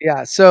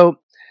 So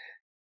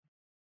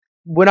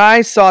when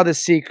I saw The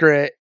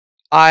Secret,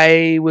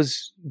 I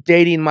was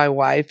dating my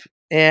wife,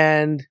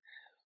 and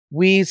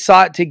we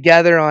saw it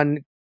together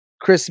on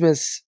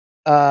Christmas,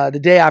 the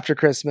day after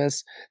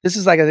Christmas. This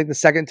is like, I think, the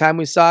second time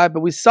we saw it,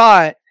 but we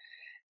saw it.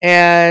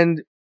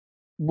 And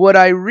what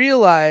I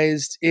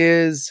realized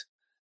is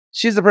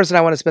she's the person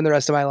I want to spend the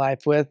rest of my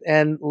life with.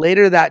 And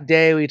later that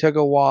day, we took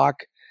a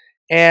walk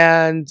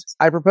and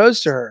I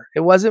proposed to her.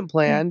 It wasn't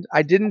planned.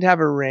 I didn't have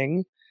a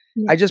ring.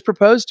 I just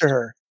proposed to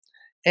her.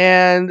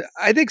 And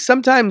I think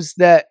sometimes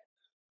that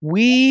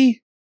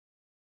we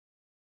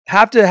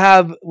have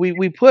to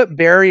we put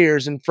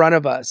barriers in front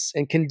of us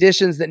and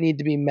conditions that need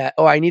to be met.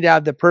 I need to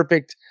have the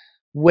perfect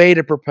way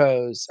to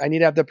propose. I need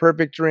to have the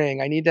perfect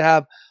ring. I need to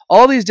have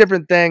all these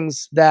different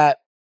things that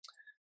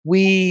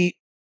we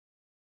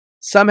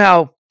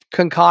somehow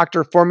concoct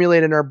or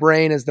formulate in our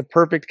brain as the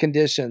perfect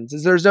conditions.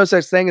 There's no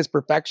such thing as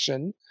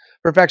perfection.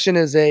 Perfection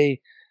is a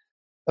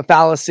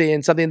fallacy,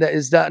 and something that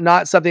is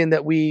not something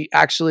that we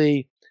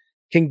actually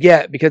can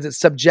get, because it's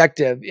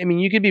subjective. I mean,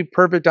 you could be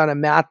perfect on a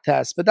math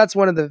test, but that's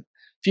one of the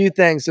few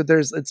things that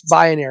it's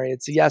binary.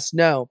 It's a yes,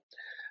 no.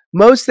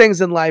 Most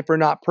things in life are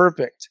not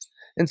perfect.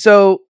 And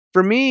so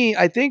for me,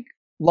 I think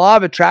law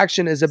of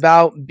attraction is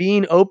about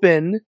being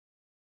open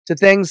to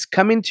things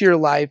coming to your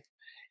life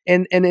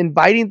and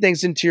inviting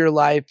things into your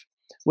life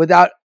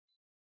without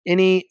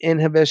any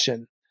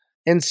inhibition.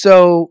 And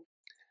so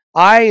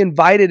I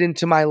invited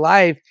into my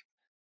life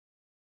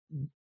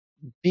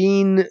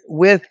being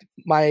with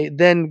my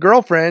then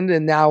girlfriend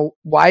and now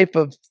wife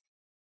of,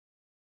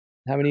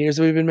 how many years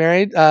have we been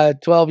married?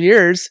 12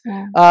 years.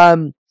 Yeah.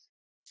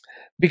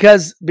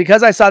 Because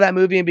I saw that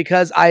movie, and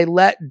because I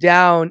let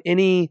down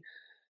any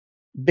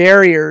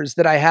barriers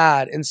that I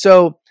had. And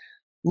so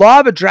law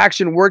of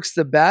attraction works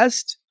the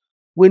best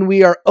when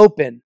we are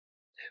open,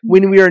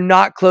 when we are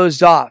not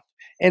closed off.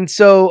 And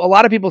so a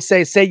lot of people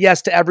say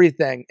yes to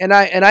everything. And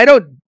I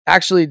don't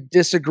actually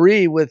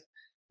disagree with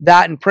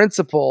that in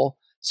principle,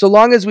 so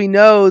long as we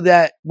know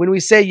that when we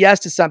say yes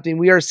to something,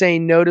 we are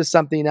saying no to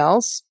something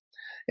else.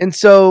 And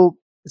so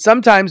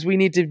sometimes we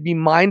need to be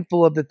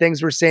mindful of the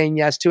things we're saying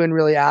yes to and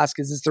really ask,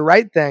 is this the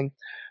right thing?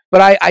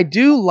 But I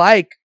do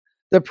like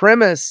the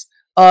premise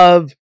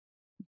of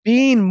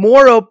being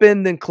more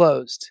open than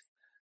closed,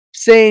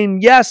 saying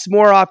yes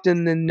more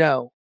often than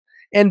no,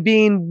 and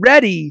being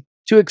ready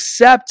to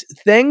accept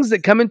things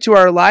that come into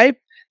our life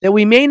that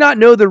we may not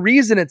know the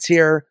reason it's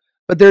here,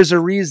 but there's a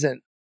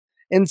reason.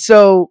 And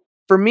so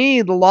for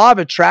me, the law of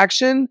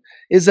attraction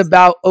is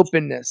about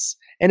openness,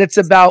 and it's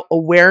about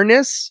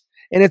awareness,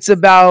 and it's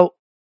about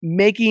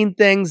making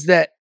things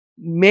that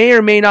may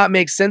or may not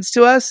make sense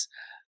to us,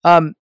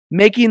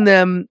 making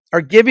them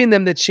or giving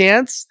them the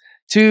chance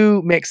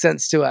to make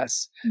sense to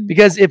us.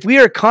 Because if we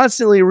are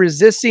constantly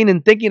resisting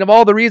and thinking of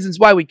all the reasons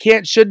why we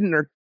can't, shouldn't,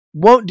 or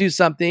won't do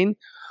something,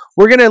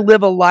 we're going to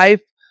live a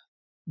life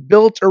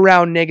built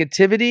around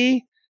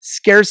negativity,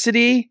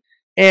 scarcity,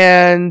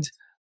 and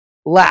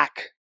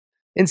lack.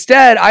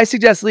 Instead, I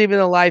suggest living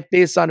a life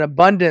based on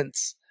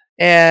abundance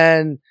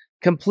and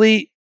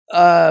complete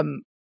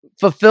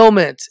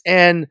fulfillment,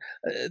 and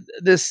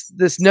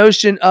this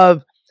notion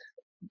of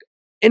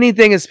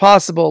anything is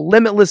possible,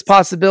 limitless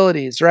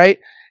possibilities, right?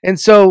 And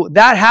so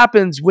that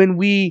happens when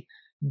we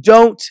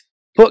don't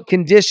put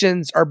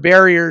conditions or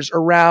barriers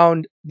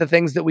around the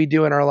things that we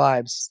do in our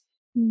lives.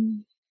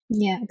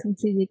 Yeah, I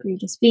completely agree.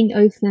 Just being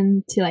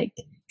open to like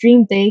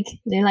dream big,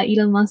 like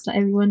Elon Musk, like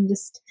everyone,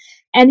 just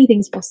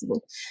anything's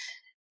possible.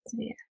 So,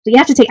 yeah, but you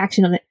have to take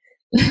action on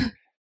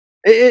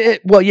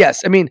it. Well,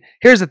 yes. I mean,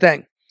 here's the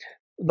thing.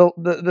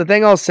 The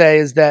thing I'll say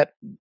is that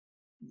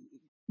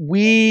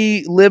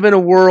we live in a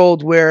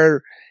world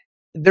where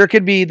there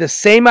could be the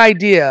same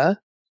idea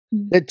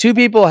that two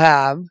people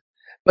have,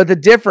 but the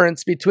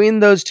difference between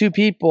those two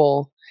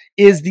people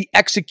is the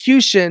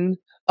execution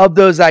of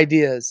those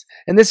ideas.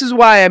 And this is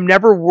why I'm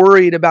never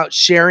worried about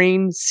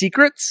sharing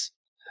secrets,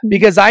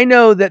 because I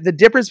know that the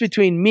difference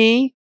between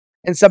me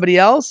and somebody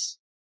else,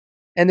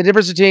 and the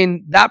difference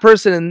between that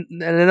person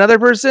and another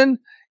person,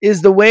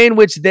 is the way in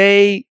which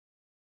they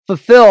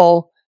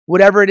fulfill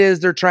whatever it is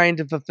they're trying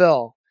to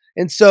fulfill.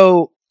 And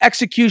so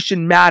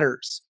execution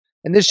matters.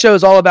 And this show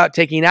is all about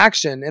taking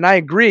action. And I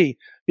agree,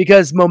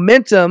 because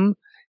momentum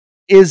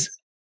is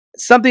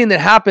something that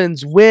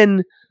happens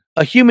when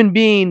a human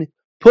being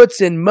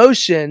puts in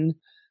motion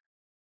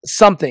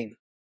something.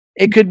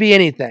 It could be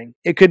anything.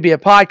 It could be a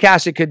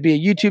podcast. It could be a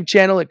YouTube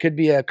channel. It could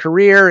be a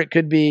career. It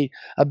could be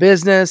a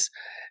business.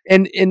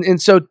 And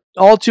so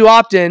all too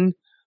often,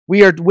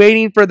 we are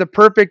waiting for the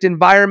perfect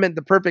environment,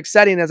 the perfect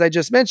setting, as I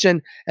just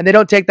mentioned, and they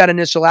don't take that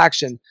initial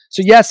action.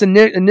 So yes,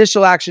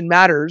 initial action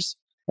matters,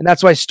 and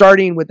that's why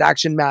starting with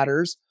action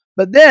matters.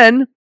 But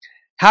then,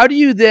 how do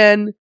you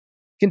then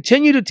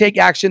continue to take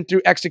action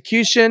through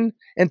execution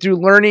and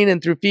through learning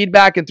and through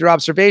feedback and through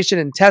observation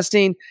and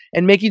testing,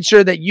 and making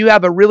sure that you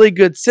have a really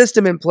good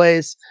system in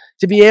place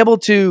to be able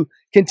to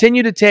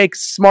continue to take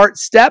smart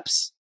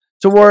steps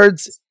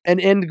towards an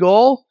end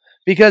goal?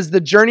 Because the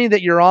journey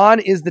that you're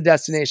on is the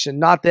destination,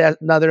 not the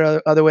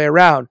other way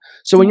around.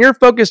 So when you're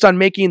focused on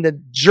making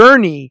the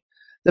journey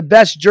the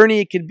best journey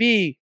it could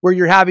be, where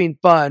you're having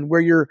fun,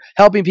 where you're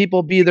helping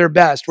people be their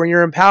best, where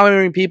you're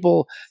empowering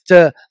people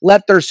to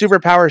let their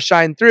superpowers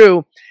shine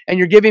through, and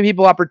you're giving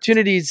people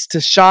opportunities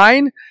to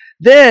shine,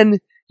 then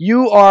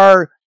you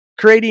are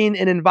creating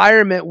an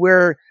environment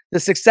where the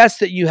success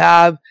that you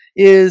have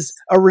is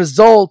a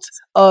result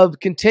of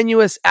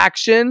continuous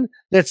action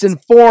that's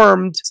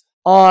informed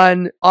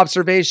on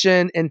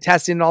observation and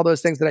testing and all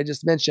those things that I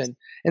just mentioned.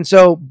 And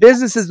so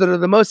businesses that are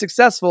the most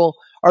successful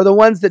are the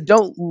ones that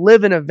don't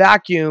live in a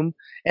vacuum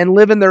and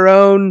live in their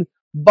own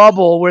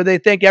bubble where they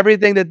think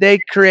everything that they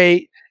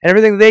create and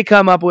everything that they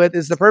come up with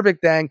is the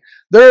perfect thing.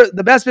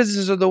 The best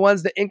businesses are the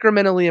ones that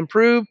incrementally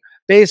improve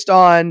based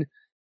on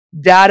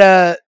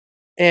data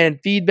and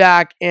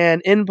feedback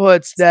and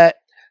inputs that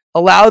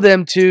allow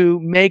them to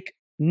make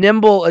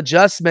nimble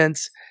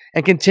adjustments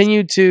and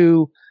continue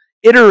to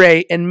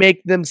iterate and make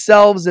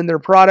themselves and their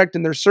product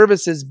and their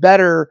services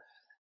better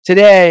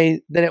today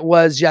than it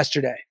was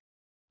yesterday.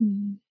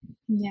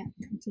 Yeah,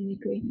 completely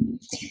agree.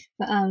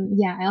 But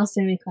yeah, I also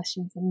have many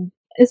questions. And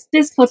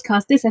this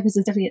podcast, this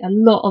episode is definitely a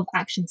lot of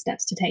action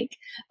steps to take.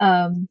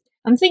 I'm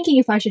thinking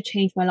if I should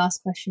change my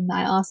last question that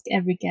I ask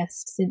every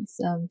guest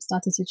since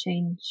started to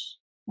change,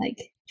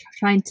 like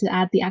trying to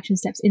add the action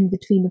steps in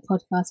between the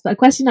podcast. But a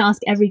question I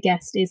ask every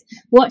guest is,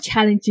 what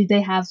challenge do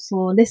they have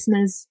for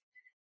listeners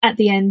at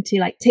the end to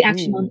like take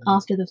action on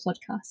after the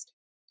podcast?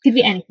 Could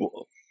be anything.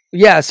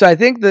 Yeah. So I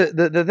think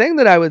the thing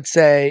that I would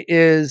say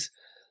is,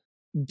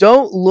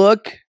 don't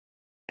look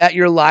at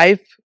your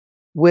life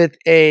with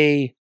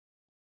a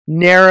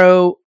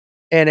narrow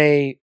and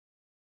a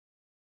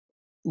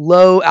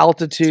low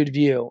altitude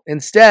view.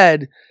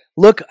 Instead,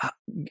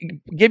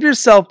 give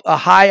yourself a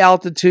high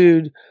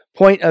altitude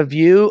point of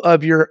view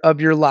of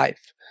your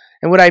life.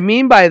 And what I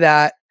mean by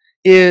that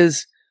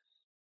is,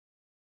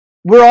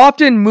 we're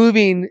often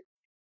moving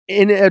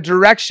in a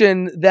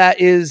direction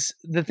that is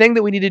the thing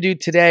that we need to do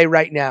today,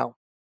 right now.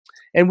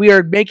 And we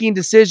are making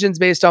decisions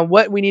based on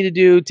what we need to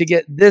do to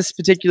get this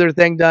particular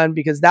thing done,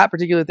 because that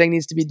particular thing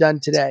needs to be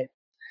done today.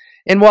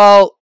 And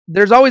while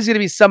there's always going to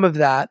be some of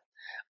that,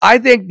 I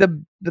think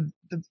the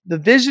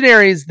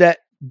visionaries that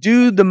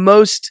do the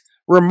most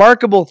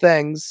remarkable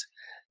things,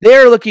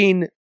 they're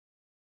looking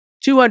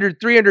 200,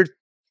 300,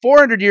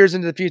 400 years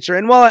into the future.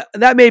 And while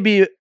that may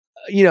be,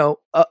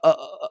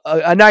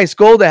 a nice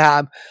goal to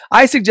have,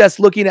 I suggest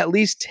looking at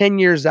least 10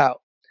 years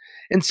out.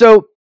 And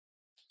so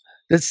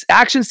this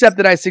action step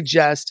that I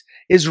suggest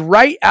is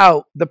write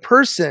out the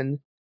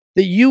person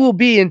that you will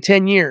be in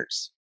 10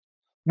 years.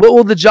 What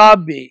will the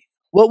job be?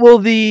 What will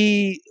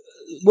the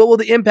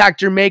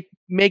impact you're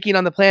making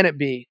on the planet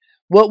be?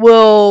 What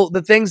will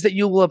the things that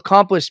you will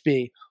accomplish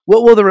be?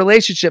 What will the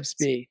relationships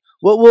be?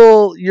 What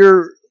will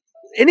your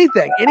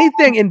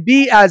anything, and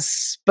be as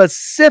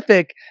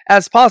specific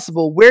as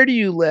possible. Where do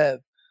you live?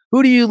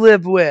 Who do you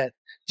live with?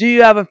 Do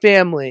you have a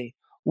family?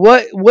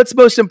 What's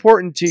most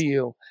important to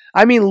you?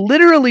 I mean,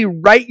 literally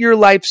write your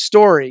life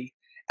story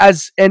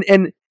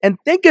and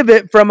think of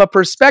it from a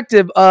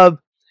perspective of,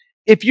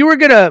 if you were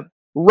going to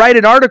write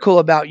an article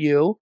about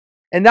you,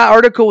 and that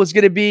article was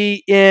going to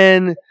be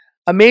in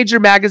a major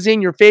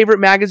magazine, your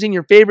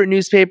favorite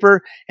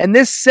newspaper, and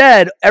this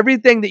said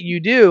everything that you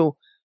do,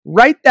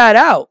 write that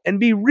out and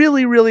be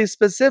really, really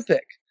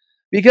specific,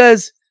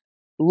 because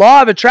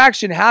law of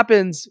attraction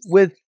happens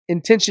with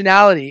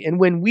intentionality. And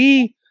when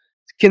we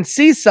can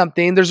see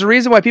something, there's a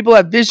reason why people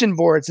have vision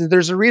boards, and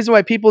there's a reason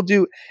why people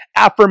do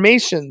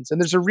affirmations,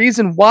 and there's a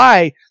reason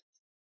why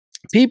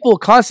people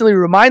constantly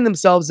remind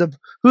themselves of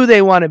who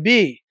they want to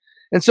be.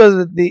 And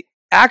so the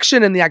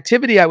action and the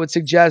activity I would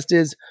suggest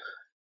is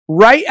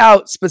write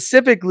out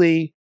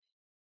specifically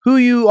who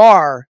you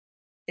are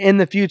in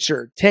the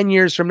future, 10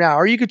 years from now,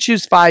 or you could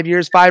choose 5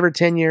 years, 5 or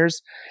 10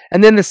 years.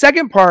 And then the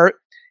second part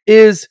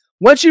is,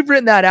 once you've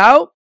written that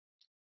out,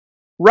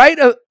 write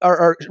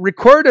or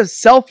record a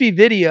selfie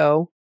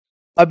video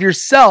of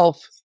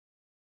yourself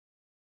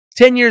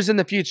 10 years in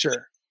the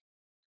future,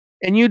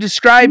 and you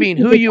describing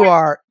who you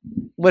are.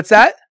 What's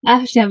that?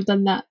 I actually have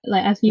done that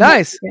like a few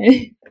Nice. months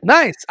ago.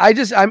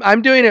 Nice.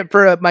 I'm doing it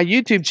for my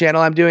YouTube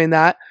channel. I'm doing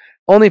that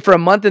only for a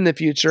month in the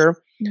future,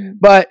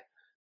 but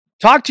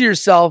talk to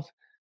yourself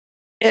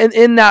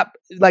in that,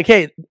 like,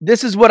 hey,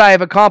 this is what I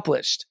have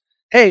accomplished.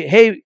 Hey,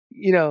 hey,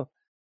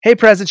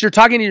 Presence, you're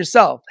talking to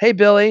yourself. Hey,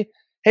 Billy,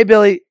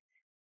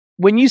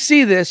 when you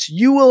see this,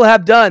 you will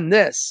have done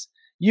this.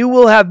 You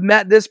will have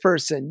met this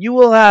person. You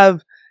will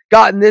have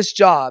gotten this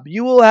job.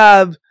 You will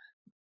have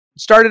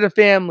started a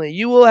family.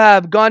 You will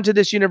have gone to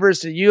this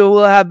university. You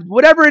will have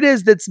whatever it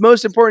is that's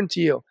most important to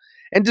you,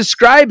 and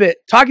describe it,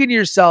 talking to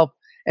yourself,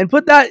 and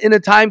put that in a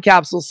time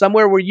capsule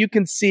somewhere where you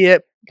can see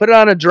it. Put it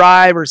on a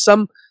drive or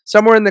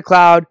somewhere in the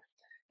cloud,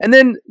 and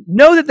then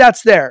know that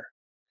that's there.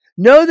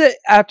 Know that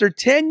after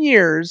 10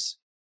 years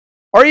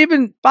or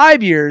even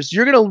 5 years,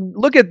 you're going to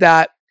look at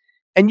that,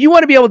 and you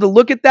want to be able to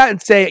look at that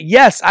and say,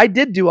 yes, I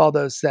did do all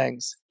those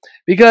things.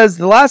 Because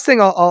the last thing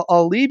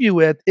I'll leave you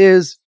with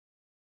is,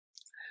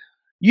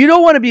 you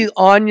don't want to be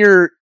on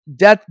your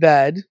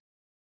deathbed,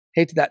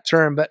 hate that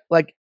term, but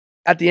like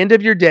at the end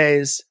of your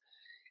days,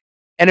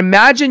 and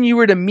imagine you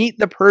were to meet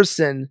the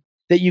person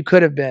that you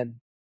could have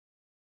been.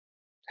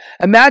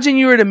 Imagine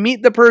you were to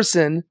meet the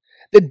person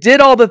that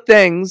did all the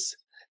things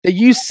that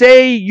you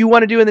say you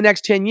want to do in the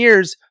next 10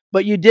 years,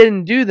 but you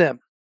didn't do them.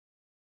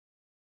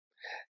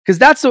 Because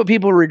that's what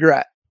people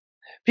regret.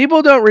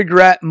 People don't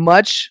regret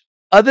much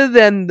other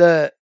than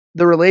the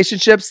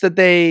relationships that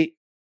they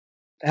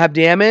have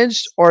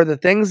damaged or the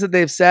things that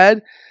they've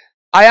said.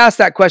 I ask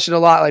that question a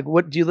lot, like,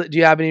 what do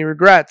you have any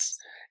regrets?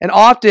 And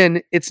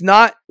often it's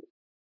not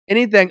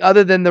anything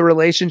other than the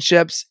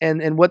relationships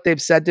and what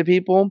they've said to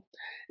people.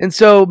 And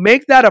so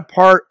make that a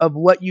part of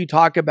what you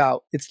talk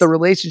about. It's the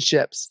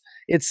relationships.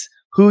 It's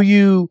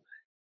who's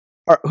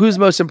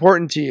most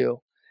important to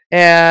you.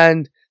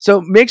 And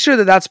so make sure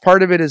that that's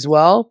part of it as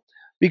well,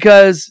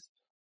 because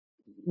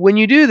when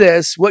you do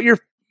this, what you're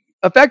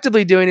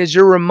effectively doing is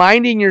you're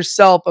reminding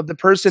yourself of the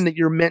person that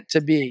you're meant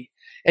to be,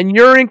 and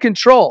you're in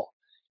control.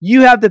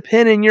 You have the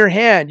pen in your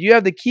hand. You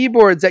have the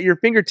keyboards at your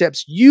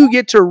fingertips. You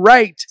get to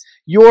write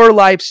your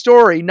life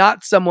story,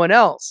 not someone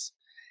else.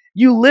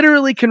 You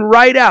literally can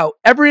write out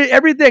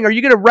everything. Are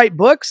you going to write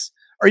books?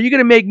 Are you going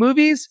to make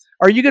movies?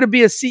 Are you going to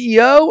be a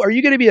CEO? Are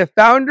you going to be a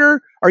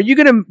founder? Are you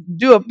going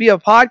to be a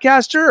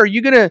podcaster? Are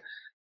you going to,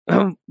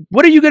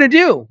 what are you going to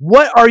do?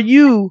 What are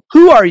you?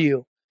 Who are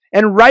you?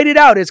 And write it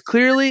out as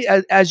clearly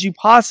as you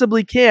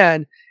possibly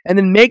can. And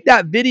then make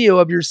that video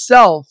of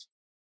yourself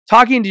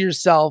talking to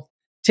yourself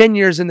 10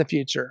 years in the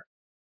future.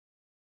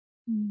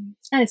 And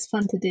it's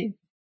fun to do.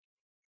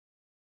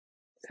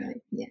 So,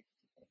 yeah.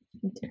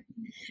 Okay.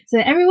 So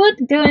everyone,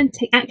 go and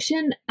take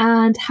action.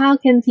 And how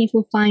can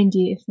people find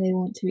you if they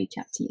want to reach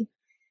out to you?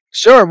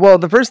 Sure. Well,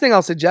 the first thing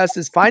I'll suggest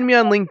is find me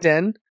on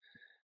LinkedIn,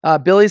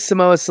 Billy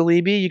Samoa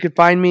Salibi. You can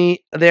find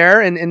me there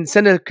and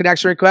send a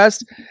connection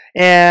request.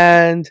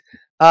 And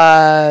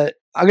I'm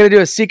going to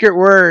do a secret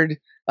word.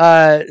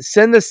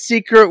 Send the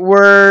secret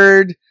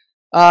word.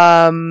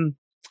 Why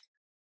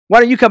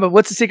don't you come up?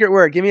 What's the secret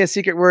word? Give me a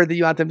secret word that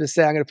you want them to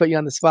say. I'm going to put you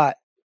on the spot.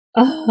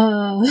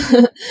 I'm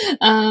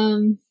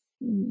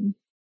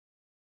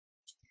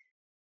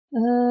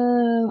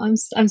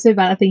so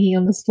bad at thinking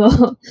on the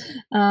spot.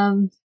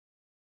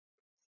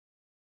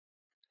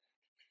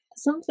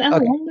 Something.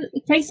 Okay.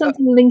 Phrase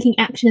something linking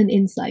action and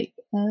insight.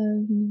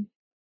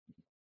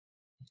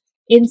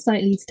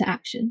 Insight leads to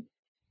action.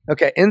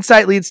 Okay,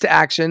 insight leads to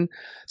action.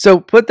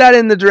 So put that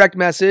in the direct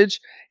message,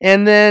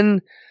 and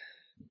then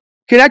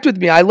connect with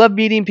me. I love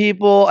meeting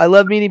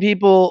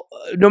people.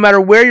 No matter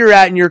where you're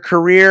at in your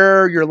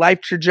career, your life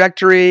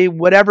trajectory,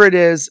 whatever it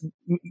is,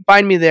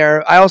 find me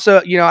there. I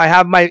also, I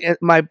have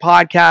my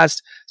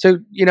podcast. So,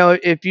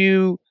 if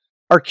you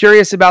are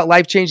curious about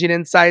life-changing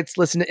insights,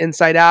 listen to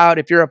Inside Out.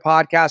 If you're a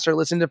podcaster,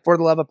 listen to For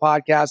the Love of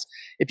Podcast.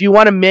 If you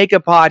want to make a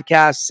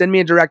podcast, send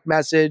me a direct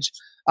message.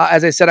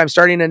 As I said, I'm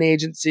starting an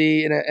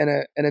agency in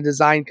a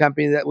design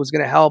company that was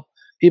going to help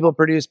people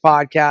produce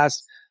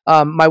podcasts.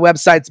 My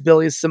website's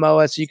Billy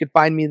Samoa, so you can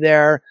find me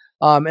there.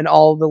 and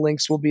all the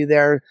links will be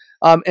there.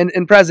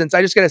 And Presence,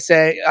 I just got to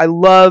say, I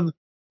love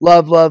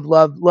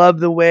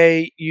the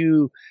way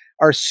you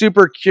are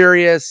super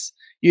curious.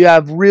 You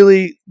have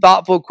really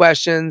thoughtful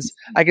questions.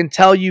 I can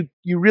tell you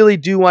really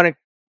do want to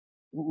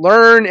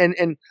learn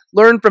and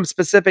learn from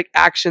specific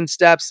action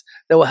steps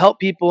that will help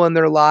people in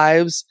their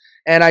lives.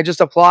 And I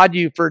just applaud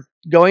you for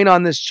going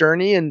on this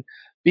journey and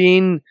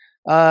being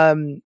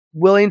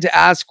willing to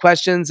ask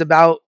questions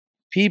about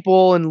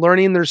people and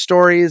learning their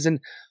stories and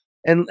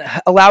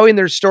allowing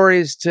their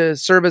stories to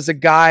serve as a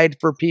guide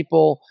for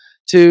people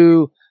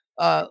to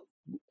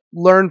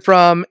learn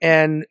from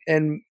and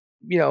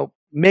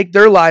make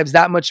their lives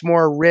that much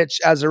more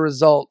rich as a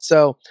result.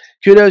 So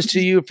kudos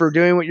to you for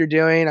doing what you're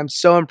doing. I'm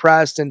so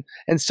impressed and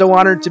so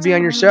honored to be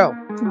on your show.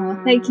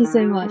 Oh, thank you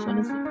so much,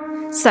 honestly.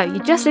 So you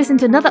just listened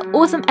to another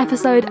awesome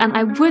episode, and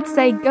I would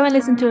say go and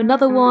listen to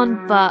another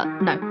one, but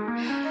no.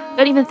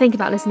 Don't even think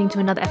about listening to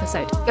another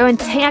episode. Go and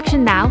take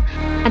action now.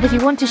 And if you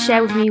want to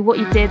share with me what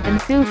you did, then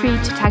feel free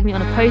to tag me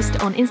on a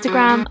post on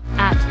Instagram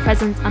at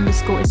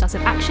presence_it starts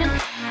with action.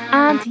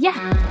 And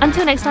yeah,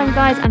 until next time,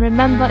 guys, and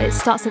remember, it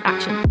starts with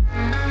action.